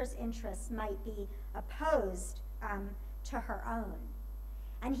speaker's interests might be opposed to her own.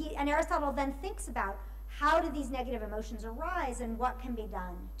 And Aristotle then thinks about how do these negative emotions arise and what can be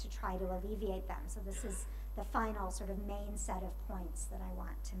done to try to alleviate them. So this is the final sort of main set of points that I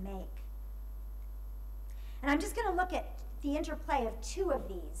want to make. And I'm just going to look at the interplay of two of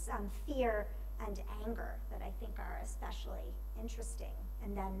these, fear and anger, that I think are especially interesting,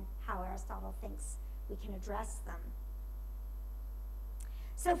 and then how Aristotle thinks we can address them.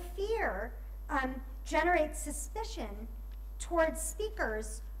 So fear generates suspicion towards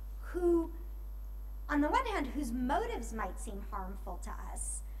speakers who, on the one hand, whose motives might seem harmful to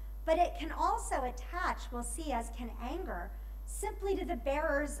us, but it can also attach, we'll see as can anger, simply to the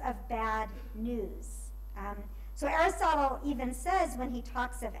bearers of bad news. So Aristotle even says when he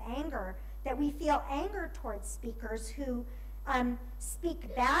talks of anger that we feel anger towards speakers who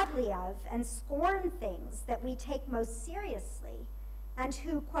speak badly of and scorn things that we take most seriously, and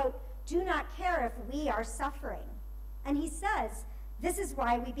who, quote, do not care if we are suffering. And he says, this is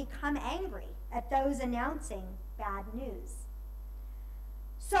why we become angry at those announcing bad news.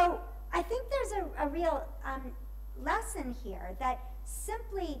 So I think there's a real lesson here that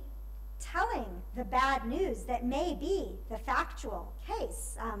simply telling the bad news that may be the factual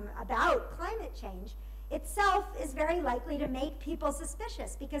case about climate change itself is very likely to make people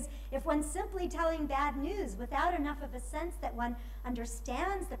suspicious, because if one's simply telling bad news without enough of a sense that one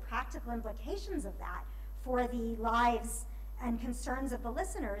understands the practical implications of that for the lives and concerns of the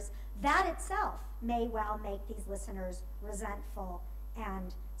listeners, that itself may well make these listeners resentful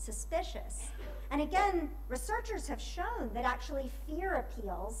and suspicious. And again, researchers have shown that actually fear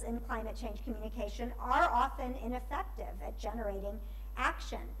appeals in climate change communication are often ineffective at generating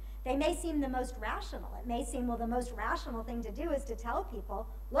action. They may seem the most rational. It may seem, well, the most rational thing to do is to tell people,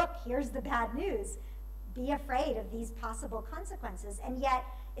 look, here's the bad news. Be afraid of these possible consequences. And yet,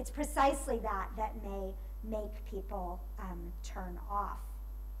 it's precisely that that may make people turn off.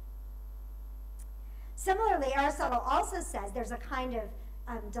 Similarly, Aristotle also says there's a kind of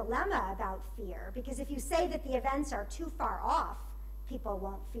dilemma about fear, because if you say that the events are too far off, people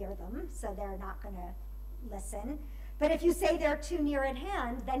won't fear them, so they're not going to listen. But if you say they're too near at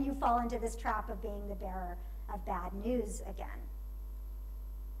hand, then you fall into this trap of being the bearer of bad news again.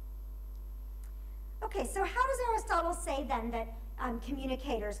 Okay, so how does Aristotle say then that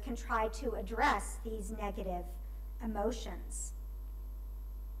communicators can try to address these negative emotions?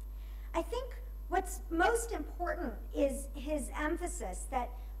 I think what's most important is his emphasis that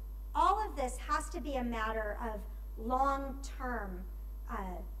all of this has to be a matter of long-term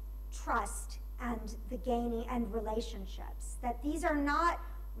trust and the gaining and relationships, that these are not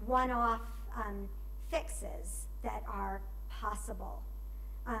one-off fixes that are possible,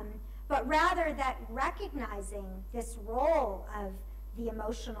 but rather that recognizing this role of the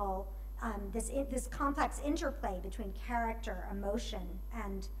emotional, this complex interplay between character, emotion,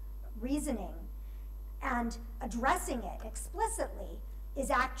 and reasoning, and addressing it explicitly is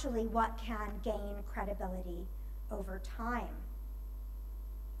actually what can gain credibility over time.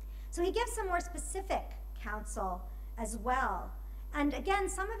 So he gives some more specific counsel as well. And again,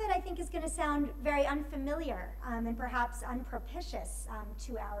 some of it I think is going to sound very unfamiliar and perhaps unpropitious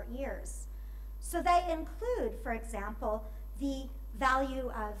to our ears. So they include, for example, the value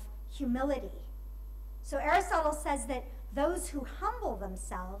of humility. So Aristotle says that those who humble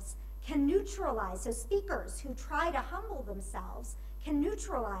themselves can neutralize, so speakers who try to humble themselves can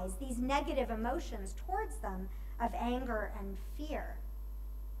neutralize these negative emotions towards them of anger and fear.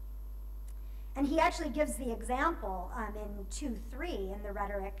 And he actually gives the example in 2:3 in the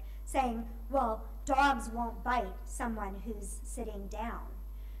Rhetoric, saying, well, dogs won't bite someone who's sitting down.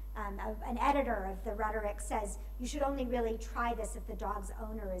 An editor of the Rhetoric says, you should only really try this if the dog's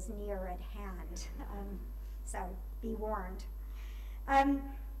owner is near at hand. So be warned.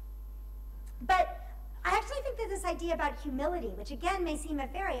 But I actually think that this idea about humility, which again may seem a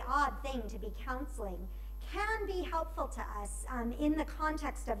very odd thing to be counseling, can be helpful to us in the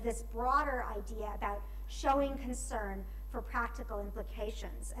context of this broader idea about showing concern for practical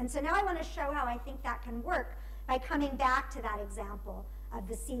implications. And so now I want to show how I think that can work by coming back to that example of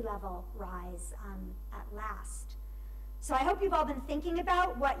the sea level rise at last. So I hope you've all been thinking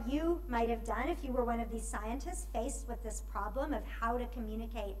about what you might have done if you were one of these scientists faced with this problem of how to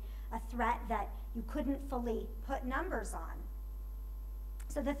communicate a threat that you couldn't fully put numbers on.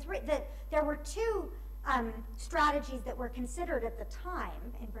 So there were two strategies that were considered at the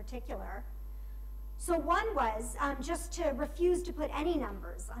time in particular. So one was just to refuse to put any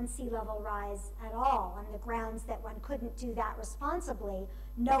numbers on sea level rise at all, on the grounds that one couldn't do that responsibly,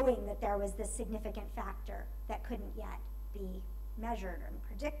 knowing that there was this significant factor that couldn't yet be measured and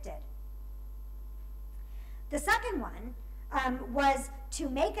predicted. The second one was to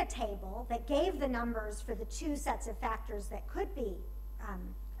make a table that gave the numbers for the two sets of factors that could be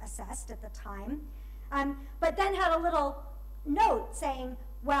assessed at the time, but then had a little note saying,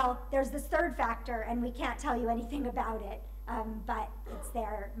 well, there's this third factor and we can't tell you anything about it, but it's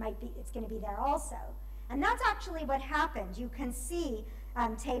there, it's going to be there also. And that's actually what happened. You can see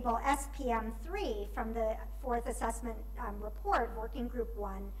table SPM3 from the fourth assessment report, Working Group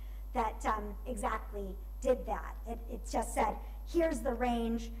 1, that exactly did that. It just said, here's the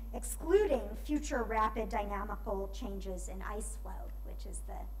range excluding future rapid dynamical changes in ice flow, which is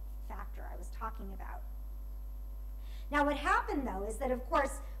the factor I was talking about. Now what happened though is that of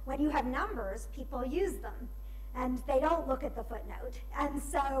course when you have numbers, people use them and they don't look at the footnote, and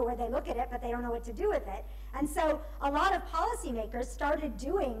so, or they look at it but they don't know what to do with it. And so a lot of policymakers started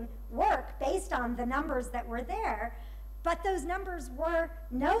doing work based on the numbers that were there, but those numbers were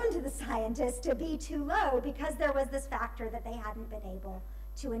known to the scientists to be too low because there was this factor that they hadn't been able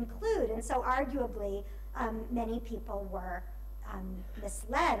to include. And so arguably many people were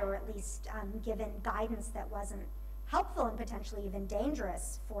misled, or at least given guidance that wasn't helpful and potentially even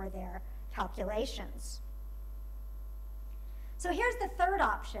dangerous for their calculations. So here's the third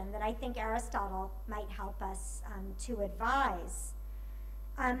option that I think Aristotle might help us to advise.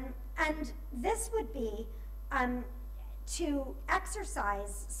 And this would be to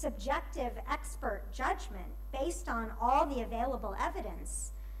exercise subjective expert judgment based on all the available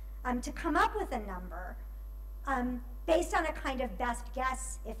evidence to come up with a number based on a kind of best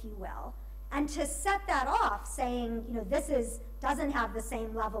guess, if you will, and to set that off saying, you know, this doesn't have the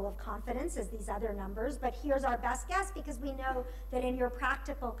same level of confidence as these other numbers, but here's our best guess because we know that in your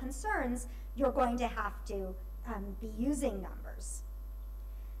practical concerns, you're going to have to be using numbers.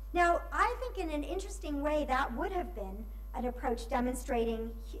 Now, I think in an interesting way that would have been an approach demonstrating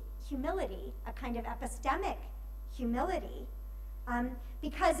humility, a kind of epistemic humility,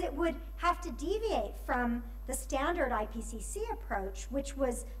 because it would have to deviate from the standard IPCC approach, which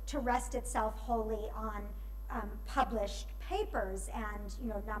was to rest itself wholly on published papers and, you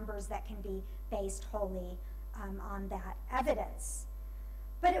know, numbers that can be based wholly on that evidence.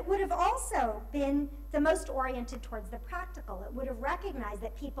 But it would have also been the most oriented towards the practical. It would have recognized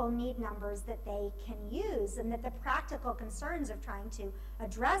that people need numbers that they can use, and that the practical concerns of trying to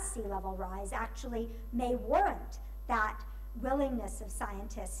address sea level rise actually may warrant that willingness of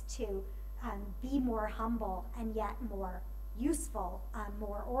scientists to be more humble and yet more useful,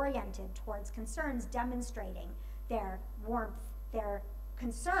 more oriented towards concerns, demonstrating their warmth, their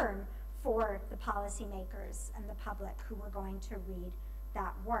concern for the policymakers and the public who were going to read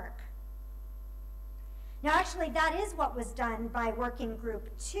that work. Now actually that is what was done by Working Group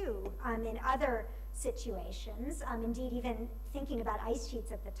 2 in other situations. Indeed, even thinking about ice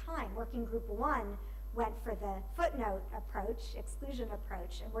sheets at the time, Working Group 1 went for the footnote approach, exclusion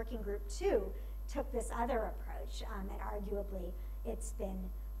approach, and Working Group 2 took this other approach, and arguably it's been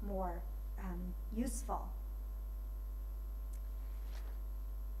more useful.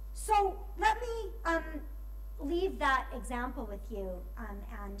 So let me leave that example with you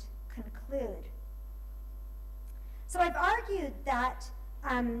and conclude. So I've argued that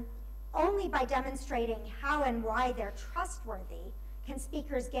only by demonstrating how and why they're trustworthy can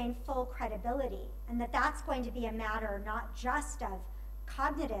speakers gain full credibility, and that that's going to be a matter not just of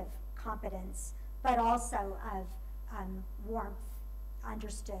cognitive competence, but also of warmth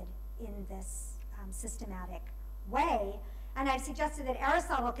understood in this systematic way. And I've suggested that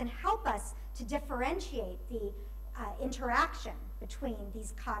Aristotle can help us to differentiate the interaction between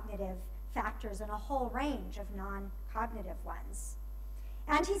these cognitive factors and a whole range of non-cognitive ones.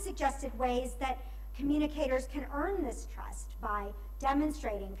 And he suggested ways that communicators can earn this trust by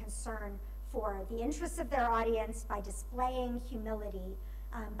demonstrating concern for the interests of their audience, by displaying humility,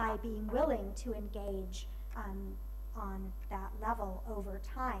 by being willing to engage on that level over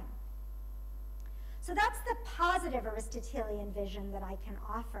time. So that's the positive Aristotelian vision that I can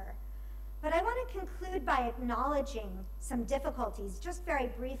offer. But I want to conclude by acknowledging some difficulties, just very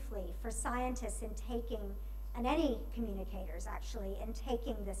briefly, for scientists in taking, and any communicators actually, in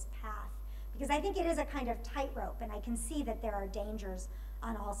taking this path. Because I think it is a kind of tightrope, and I can see that there are dangers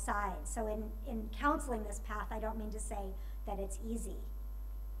on all sides. So in counseling this path, I don't mean to say that it's easy.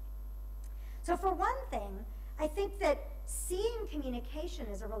 So for one thing, I think that seeing communication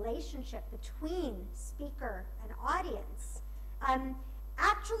as a relationship between speaker and audience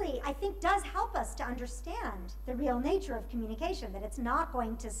actually, I think, does help us to understand the real nature of communication, that it's not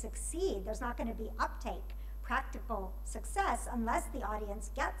going to succeed. There's not going to be uptake, practical success, unless the audience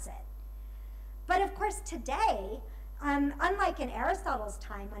gets it. But of course, today, unlike in Aristotle's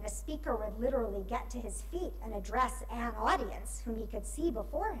time, when a speaker would literally get to his feet and address an audience whom he could see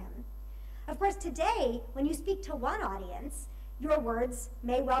before him, of course, today, when you speak to one audience, your words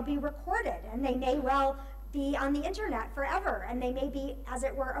may well be recorded, and they may well be on the internet forever, and they may be, as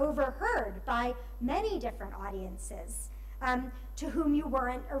it were, overheard by many different audiences to whom you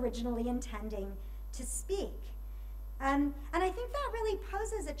weren't originally intending to speak. And I think that really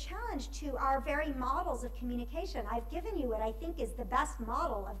poses a challenge to our very models of communication. I've given you what I think is the best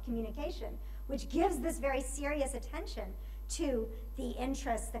model of communication, which gives this very serious attention to the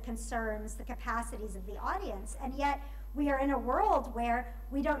interests, the concerns, the capacities of the audience, and yet we are in a world where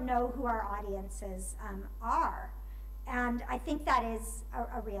we don't know who our audiences are. And I think that is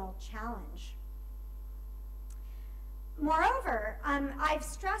a real challenge. Moreover, I've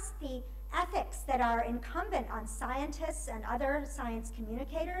stressed the ethics that are incumbent on scientists and other science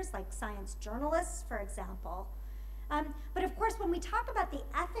communicators, like science journalists, for example. But of course, when we talk about the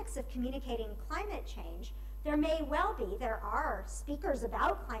ethics of communicating climate change, there are speakers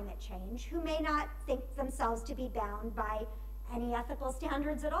about climate change who may not think themselves to be bound by any ethical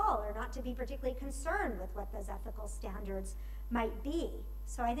standards at all, or not to be particularly concerned with what those ethical standards might be.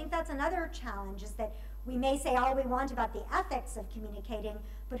 So I think that's another challenge, is that we may say all we want about the ethics of communicating,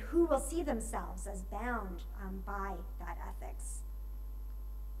 but who will see themselves as bound by that ethics?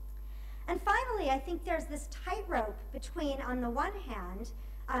 And finally, I think there's this tightrope between, on the one hand,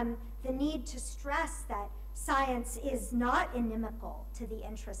 the need to stress that science is not inimical to the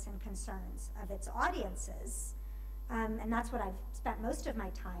interests and concerns of its audiences, and that's what I've spent most of my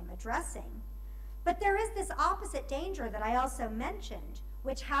time addressing. But there is this opposite danger that I also mentioned,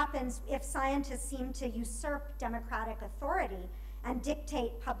 which happens if scientists seem to usurp democratic authority and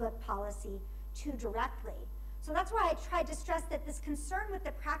dictate public policy too directly. So that's why I tried to stress that this concern with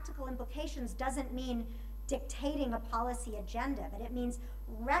the practical implications doesn't mean dictating a policy agenda, but it means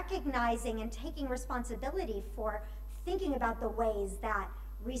recognizing and taking responsibility for thinking about the ways that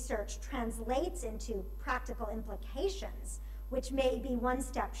research translates into practical implications, which may be one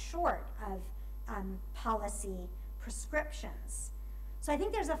step short of policy prescriptions. So I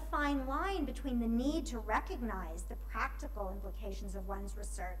think there's a fine line between the need to recognize the practical implications of one's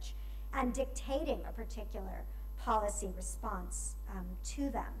research and dictating a particular policy response to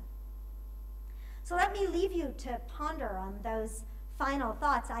them. So let me leave you to ponder on those final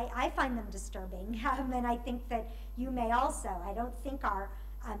thoughts. I find them disturbing, and I think that you may also. I don't think our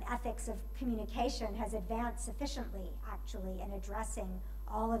ethics of communication has advanced sufficiently, actually, in addressing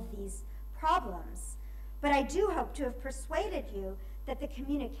all of these problems. But I do hope to have persuaded you that the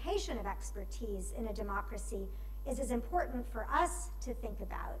communication of expertise in a democracy is as important for us to think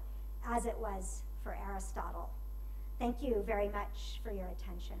about as it was for Aristotle. Thank you very much for your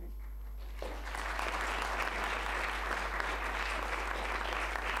attention.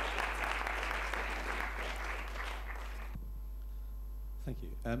 Thank you.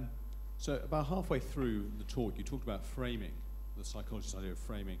 So about halfway through the talk, you talked about framing, the psychologist's idea of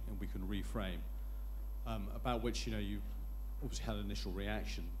framing, and we can reframe, about which you obviously had an initial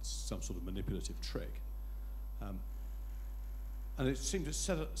reaction, some sort of manipulative trick. And it seemed to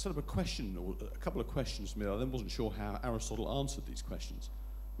set up a question, or a couple of questions to me. I then wasn't sure how Aristotle answered these questions.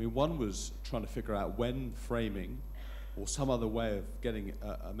 I mean, one was trying to figure out when framing, or some other way of getting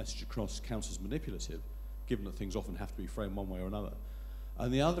a message across, counts as manipulative, given that things often have to be framed one way or another.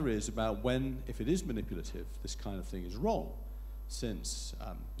 And the other is about when, if it is manipulative, this kind of thing is wrong. since.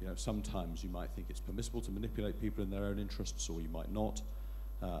 You know, sometimes you might think it's permissible to manipulate people in their own interests, or you might not.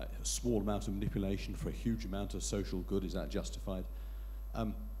 A small amount of manipulation for a huge amount of social good, is that justified?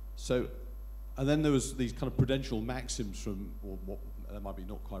 And then there was these kind of prudential maxims from, or what, that might be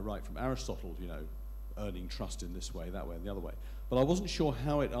not quite right, from Aristotle, you know, earning trust in this way, that way, and the other way. But I wasn't sure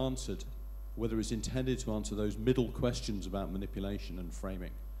how it answered, whether it's intended to answer those middle questions about manipulation and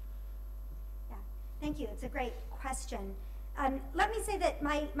framing. Yeah, thank you. It's a great question. Let me say that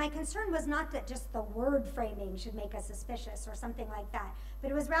my concern was not that just the word framing should make us suspicious or something like that,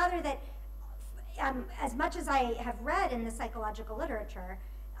 but it was rather that as much as I have read in the psychological literature,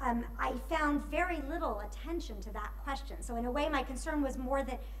 I found very little attention to that question. So in a way, my concern was more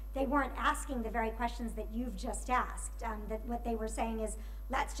that they weren't asking the very questions that you've just asked, that what they were saying is,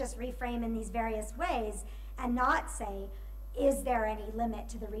 let's just reframe in these various ways and not say, is there any limit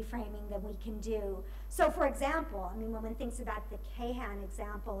to the reframing that we can do? So for example, I mean, when one thinks about the Kahan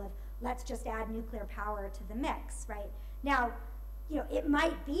example of let's just add nuclear power to the mix, right? Now, you know, it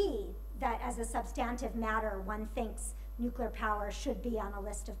might be that as a substantive matter, one thinks nuclear power should be on a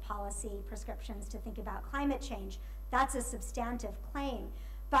list of policy prescriptions to think about climate change. That's a substantive claim.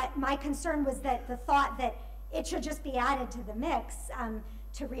 But my concern was that the thought that it should just be added to the mix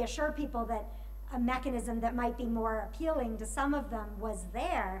to reassure people that a mechanism that might be more appealing to some of them was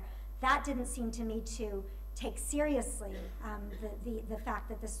there, that didn't seem to me to take seriously the fact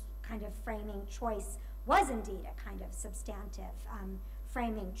that this kind of framing choice was indeed a kind of substantive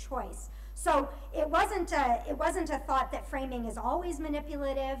framing choice. So it wasn't a thought that framing is always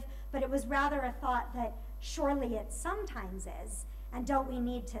manipulative, but it was rather a thought that surely it sometimes is, and don't we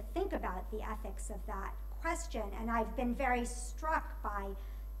need to think about the ethics of that question? And I've been very struck by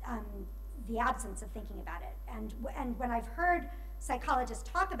the absence of thinking about it. And when I've heard psychologists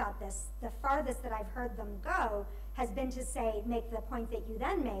talk about this, the farthest that I've heard them go has been to say, make the point that you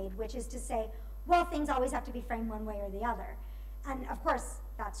then made, which is to say, well, things always have to be framed one way or the other. And of course,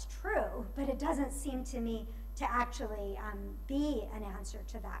 that's true, but it doesn't seem to me to actually be an answer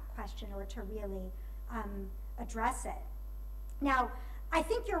to that question or to really address it. Now, I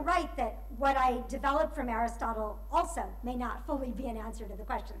think you're right that what I developed from Aristotle also may not fully be an answer to the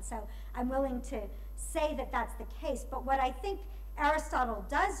question. So I'm willing to say that that's the case. But what I think Aristotle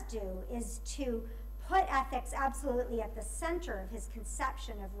does do is to put ethics absolutely at the center of his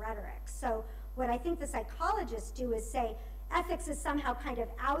conception of rhetoric. So what I think the psychologists do is say ethics is somehow kind of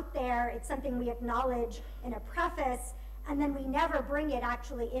out there. It's something we acknowledge in a preface, and then we never bring it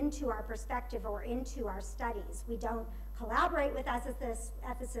actually into our perspective or into our studies. We don't collaborate with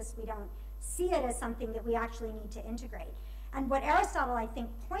ethicists, we don't see it as something that we actually need to integrate. And what Aristotle, I think,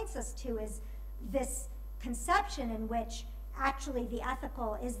 points us to is this conception in which actually the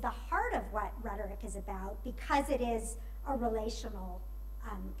ethical is the heart of what rhetoric is about, because it is a relational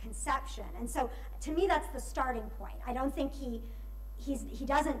conception. And so to me, that's the starting point. I don't think he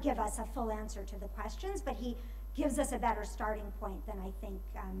doesn't give us a full answer to the questions, but he gives us a better starting point than I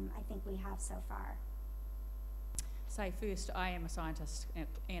think we have so far. So first, I am a scientist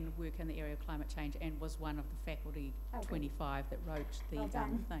and work in the area of climate change and was one of the faculty 25 that wrote the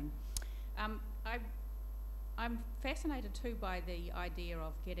thing. I'm fascinated too by the idea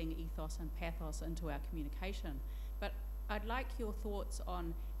of getting ethos and pathos into our communication, but I'd like your thoughts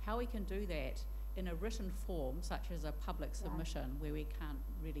on how we can do that in a written form, such as a public submission, where we can't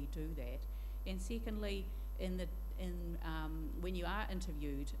really do that. And secondly, when you are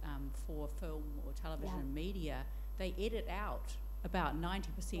interviewed for film or television media, they edit out about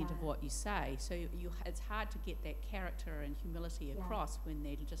 90% of what you say. So it's hard to get that character and humility across when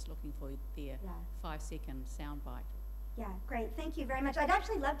they're just looking for their 5-second soundbite. Yeah, great. Thank you very much. I'd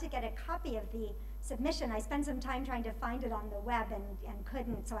actually love to get a copy of the submission. I spent some time trying to find it on the web and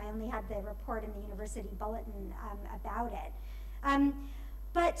couldn't, so I only had the report in the university bulletin about it.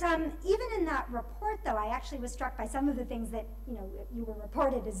 But even in that report, though, I actually was struck by some of the things that you were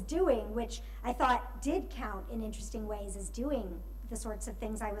reported as doing, which I thought did count in interesting ways as doing the sorts of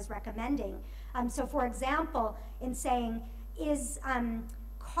things I was recommending. So for example, in saying, is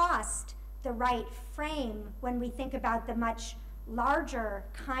cost the right frame when we think about the much larger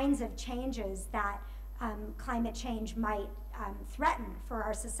kinds of changes that climate change might threaten for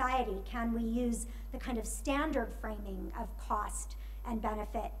our society? Can we use the kind of standard framing of cost and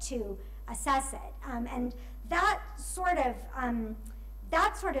benefit to assess it? And that sort of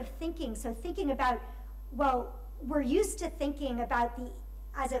thinking, so thinking about, well, we're used to thinking about the,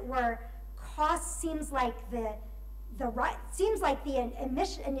 as it were, cost seems like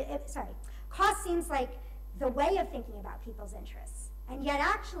cost seems like the way of thinking about people's interests. And yet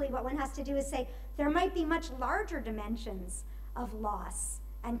actually what one has to do is say there might be much larger dimensions of loss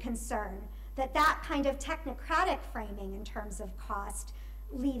and concern that that kind of technocratic framing in terms of cost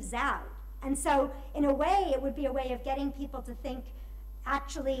leaves out. And so in a way, it would be a way of getting people to think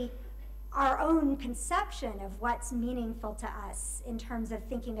actually our own conception of what's meaningful to us in terms of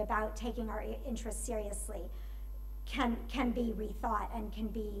thinking about taking our interests seriously can be rethought and can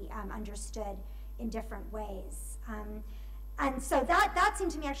be understood in different ways. And so that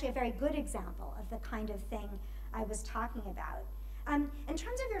seemed to me actually a very good example of the kind of thing I was talking about. In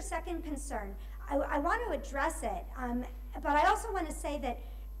terms of your second concern, I want to address it, but I also want to say that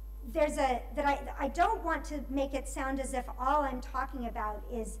I don't want to make it sound as if all I'm talking about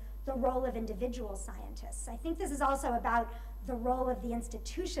is the role of individual scientists. I think this is also about the role of the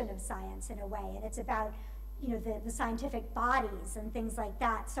institution of science in a way, and it's about the scientific bodies and things like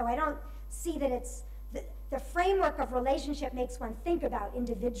that. So I don't see that it's the framework of relationship makes one think about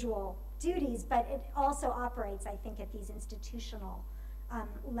individual duties, but it also operates, I think, at these institutional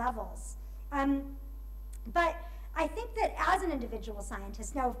levels. But I think that as an individual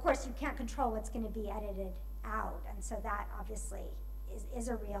scientist, now of course you can't control what's going to be edited out, and so that obviously is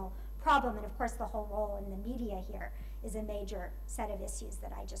a real problem, and of course the whole role in the media here is a major set of issues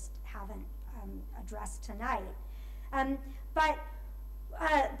that I just haven't addressed tonight. But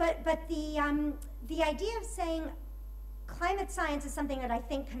the idea of saying climate science is something that I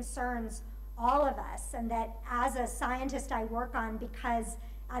think concerns all of us, and that as a scientist I work on because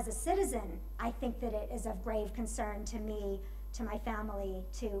as a citizen I think that it is of grave concern to me, to my family,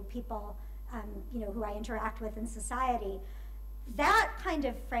 to people who I interact with in society. That kind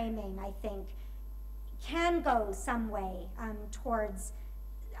of framing, I think, can go some way towards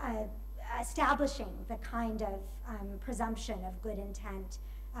establishing the kind of presumption of good intent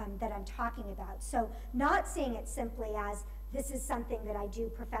that I'm talking about. So not seeing it simply as this is something that I do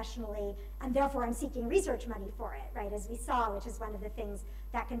professionally and therefore I'm seeking research money for it, right, as we saw, which is one of the things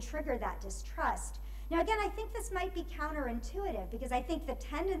that can trigger that distrust. Now again, I think this might be counterintuitive because I think the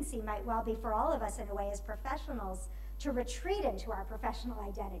tendency might well be for all of us in a way as professionals to retreat into our professional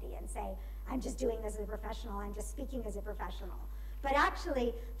identity and say, I'm just doing this as a professional, I'm just speaking as a professional. But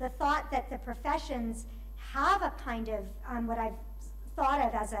actually, the thought that the professions have a kind of what I've thought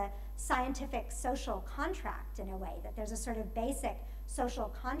of as a scientific social contract in a way, that there's a sort of basic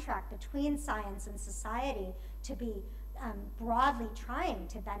social contract between science and society to be broadly trying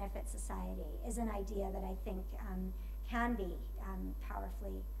to benefit society is an idea that I think can be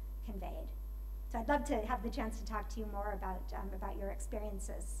powerfully conveyed. So I'd love to have the chance to talk to you more about your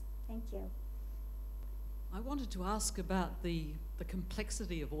experiences. Thank you. I wanted to ask about the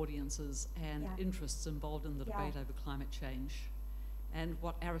complexity of audiences and interests involved in the debate over climate change, and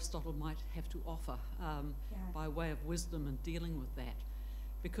what Aristotle might have to offer by way of wisdom in dealing with that.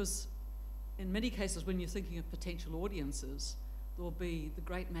 Because in many cases, when you're thinking of potential audiences, there will be the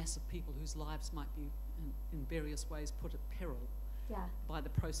great mass of people whose lives might be in various ways put at peril by the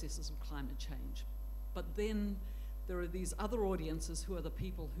processes of climate change. But then there are these other audiences who are the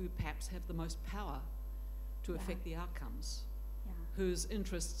people who perhaps have the most power to affect the outcomes, whose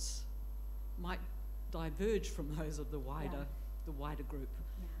interests might diverge from those of the wider group.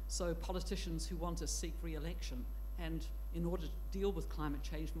 So politicians who want to seek re-election and in order to deal with climate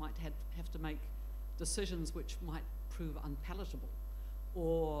change might have to make decisions which might prove unpalatable,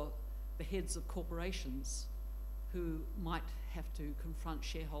 or the heads of corporations who might have to confront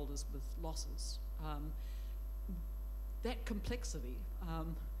shareholders with losses. That complexity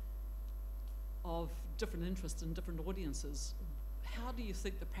of different interests and different audiences, how do you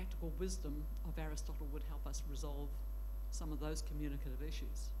think the practical wisdom of Aristotle would help us resolve some of those communicative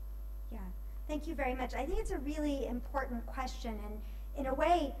issues? Yeah, thank you very much. I think it's a really important question, and in a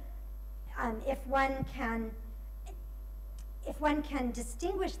way, if one can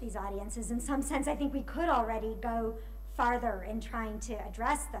distinguish these audiences, in some sense, I think we could already go farther in trying to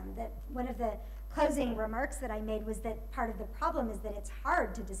address them. That one of the closing remarks that I made was that part of the problem is that it's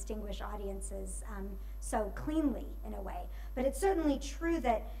hard to distinguish audiences so cleanly in a way. But it's certainly true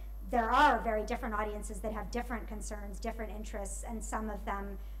that there are very different audiences that have different concerns, different interests, and some of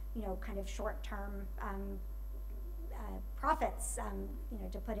them, kind of short-term profits,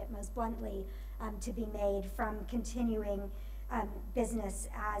 to put it most bluntly, to be made from continuing business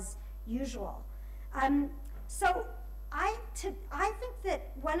as usual. So I think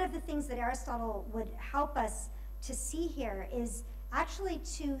that one of the things that Aristotle would help us to see here is actually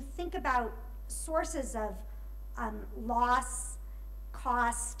to think about sources of loss,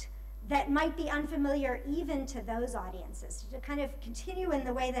 cost, that might be unfamiliar even to those audiences. To kind of continue in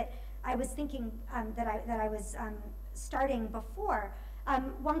the way that I was thinking, that I was starting before,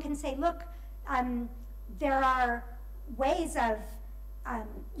 one can say, look, there are ways of,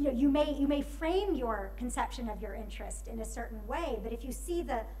 you may frame your conception of your interest in a certain way, but if you see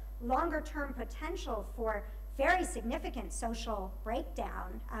the longer term potential for very significant social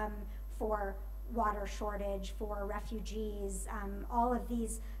breakdown, for water shortage, for refugees, all of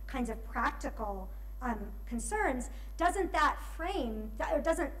these kinds of practical concerns, doesn't that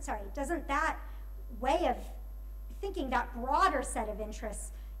way of thinking, that broader set of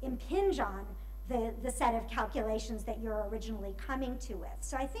interests, impinge on the set of calculations that you're originally coming to with?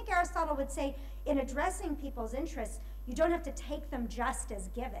 So I think Aristotle would say, in addressing people's interests, you don't have to take them just as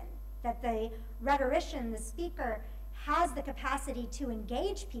given, that the rhetorician, the speaker, has the capacity to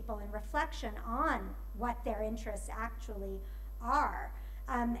engage people in reflection on what their interests actually are.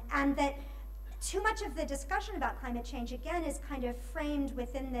 And that too much of the discussion about climate change, again, is kind of framed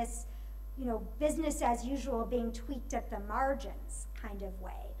within this, business as usual, being tweaked at the margins kind of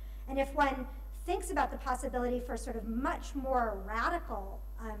way. And if one thinks about the possibility for sort of much more radical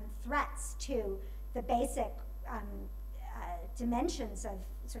threats to the basic dimensions of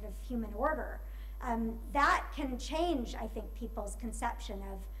sort of human order, that can change, I think, people's conception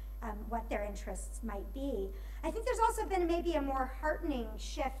of what their interests might be. I think there's also been maybe a more heartening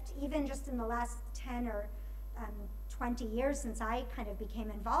shift, even just in the last 10 or 20 years since I kind of became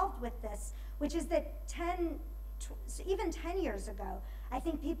involved with this, which is that even 10 years ago, I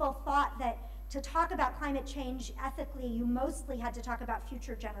think people thought that to talk about climate change ethically, you mostly had to talk about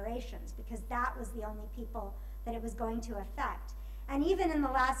future generations, because that was the only people that it was going to affect. And even in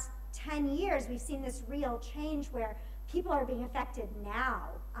the last 10 years, we've seen this real change where people are being affected now.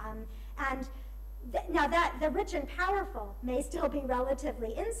 Now that the rich and powerful may still be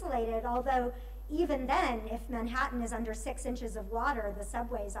relatively insulated, although even then, if Manhattan is under 6 inches of water, the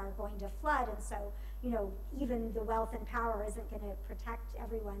subways are going to flood, and so, even the wealth and power isn't going to protect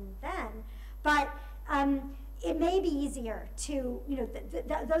everyone then. But it may be easier to,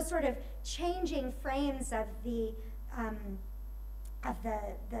 those sort of changing frames of the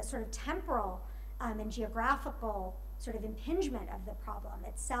sort of temporal and geographical sort of impingement of the problem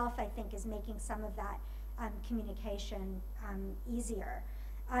itself, I think, is making some of that communication easier.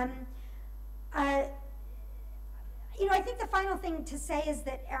 I think the final thing to say is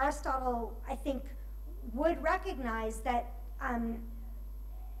that Aristotle, I think, would recognize that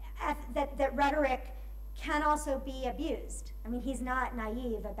that rhetoric can also be abused. I mean, he's not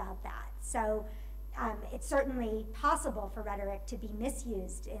naive about that. So it's certainly possible for rhetoric to be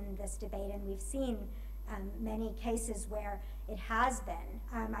misused in this debate, and we've seen many cases where it has been.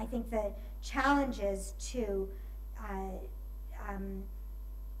 I think the challenge is to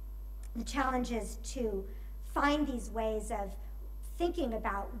find these ways of thinking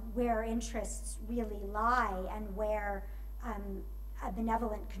about where interests really lie, and where a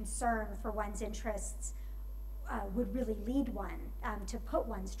benevolent concern for one's interests would really lead one to put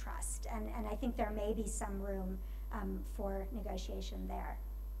one's trust. And I think there may be some room for negotiation there.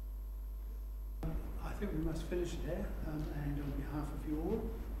 I think we must finish there, and on behalf of you all,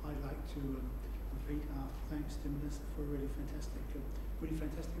 I'd like to repeat our thanks to Melissa for a really fantastic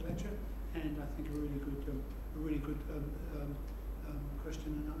lecture, and I think a really good question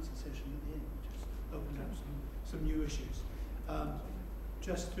and answer session at the end, which has opened up some new issues.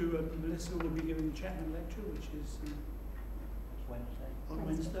 Melissa will be giving the Chapman lecture, which is on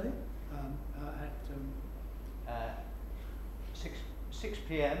Wednesday at 6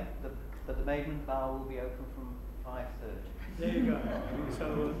 p.m. But the maiden bar will be open from 5:30. There you go.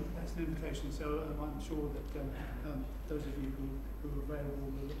 So that's an invitation. So I'm sure that those of you who are available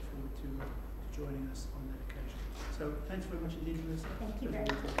will look forward to joining us on that occasion. So thanks very much indeed, Melissa. Thank you very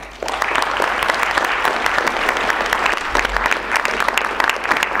much.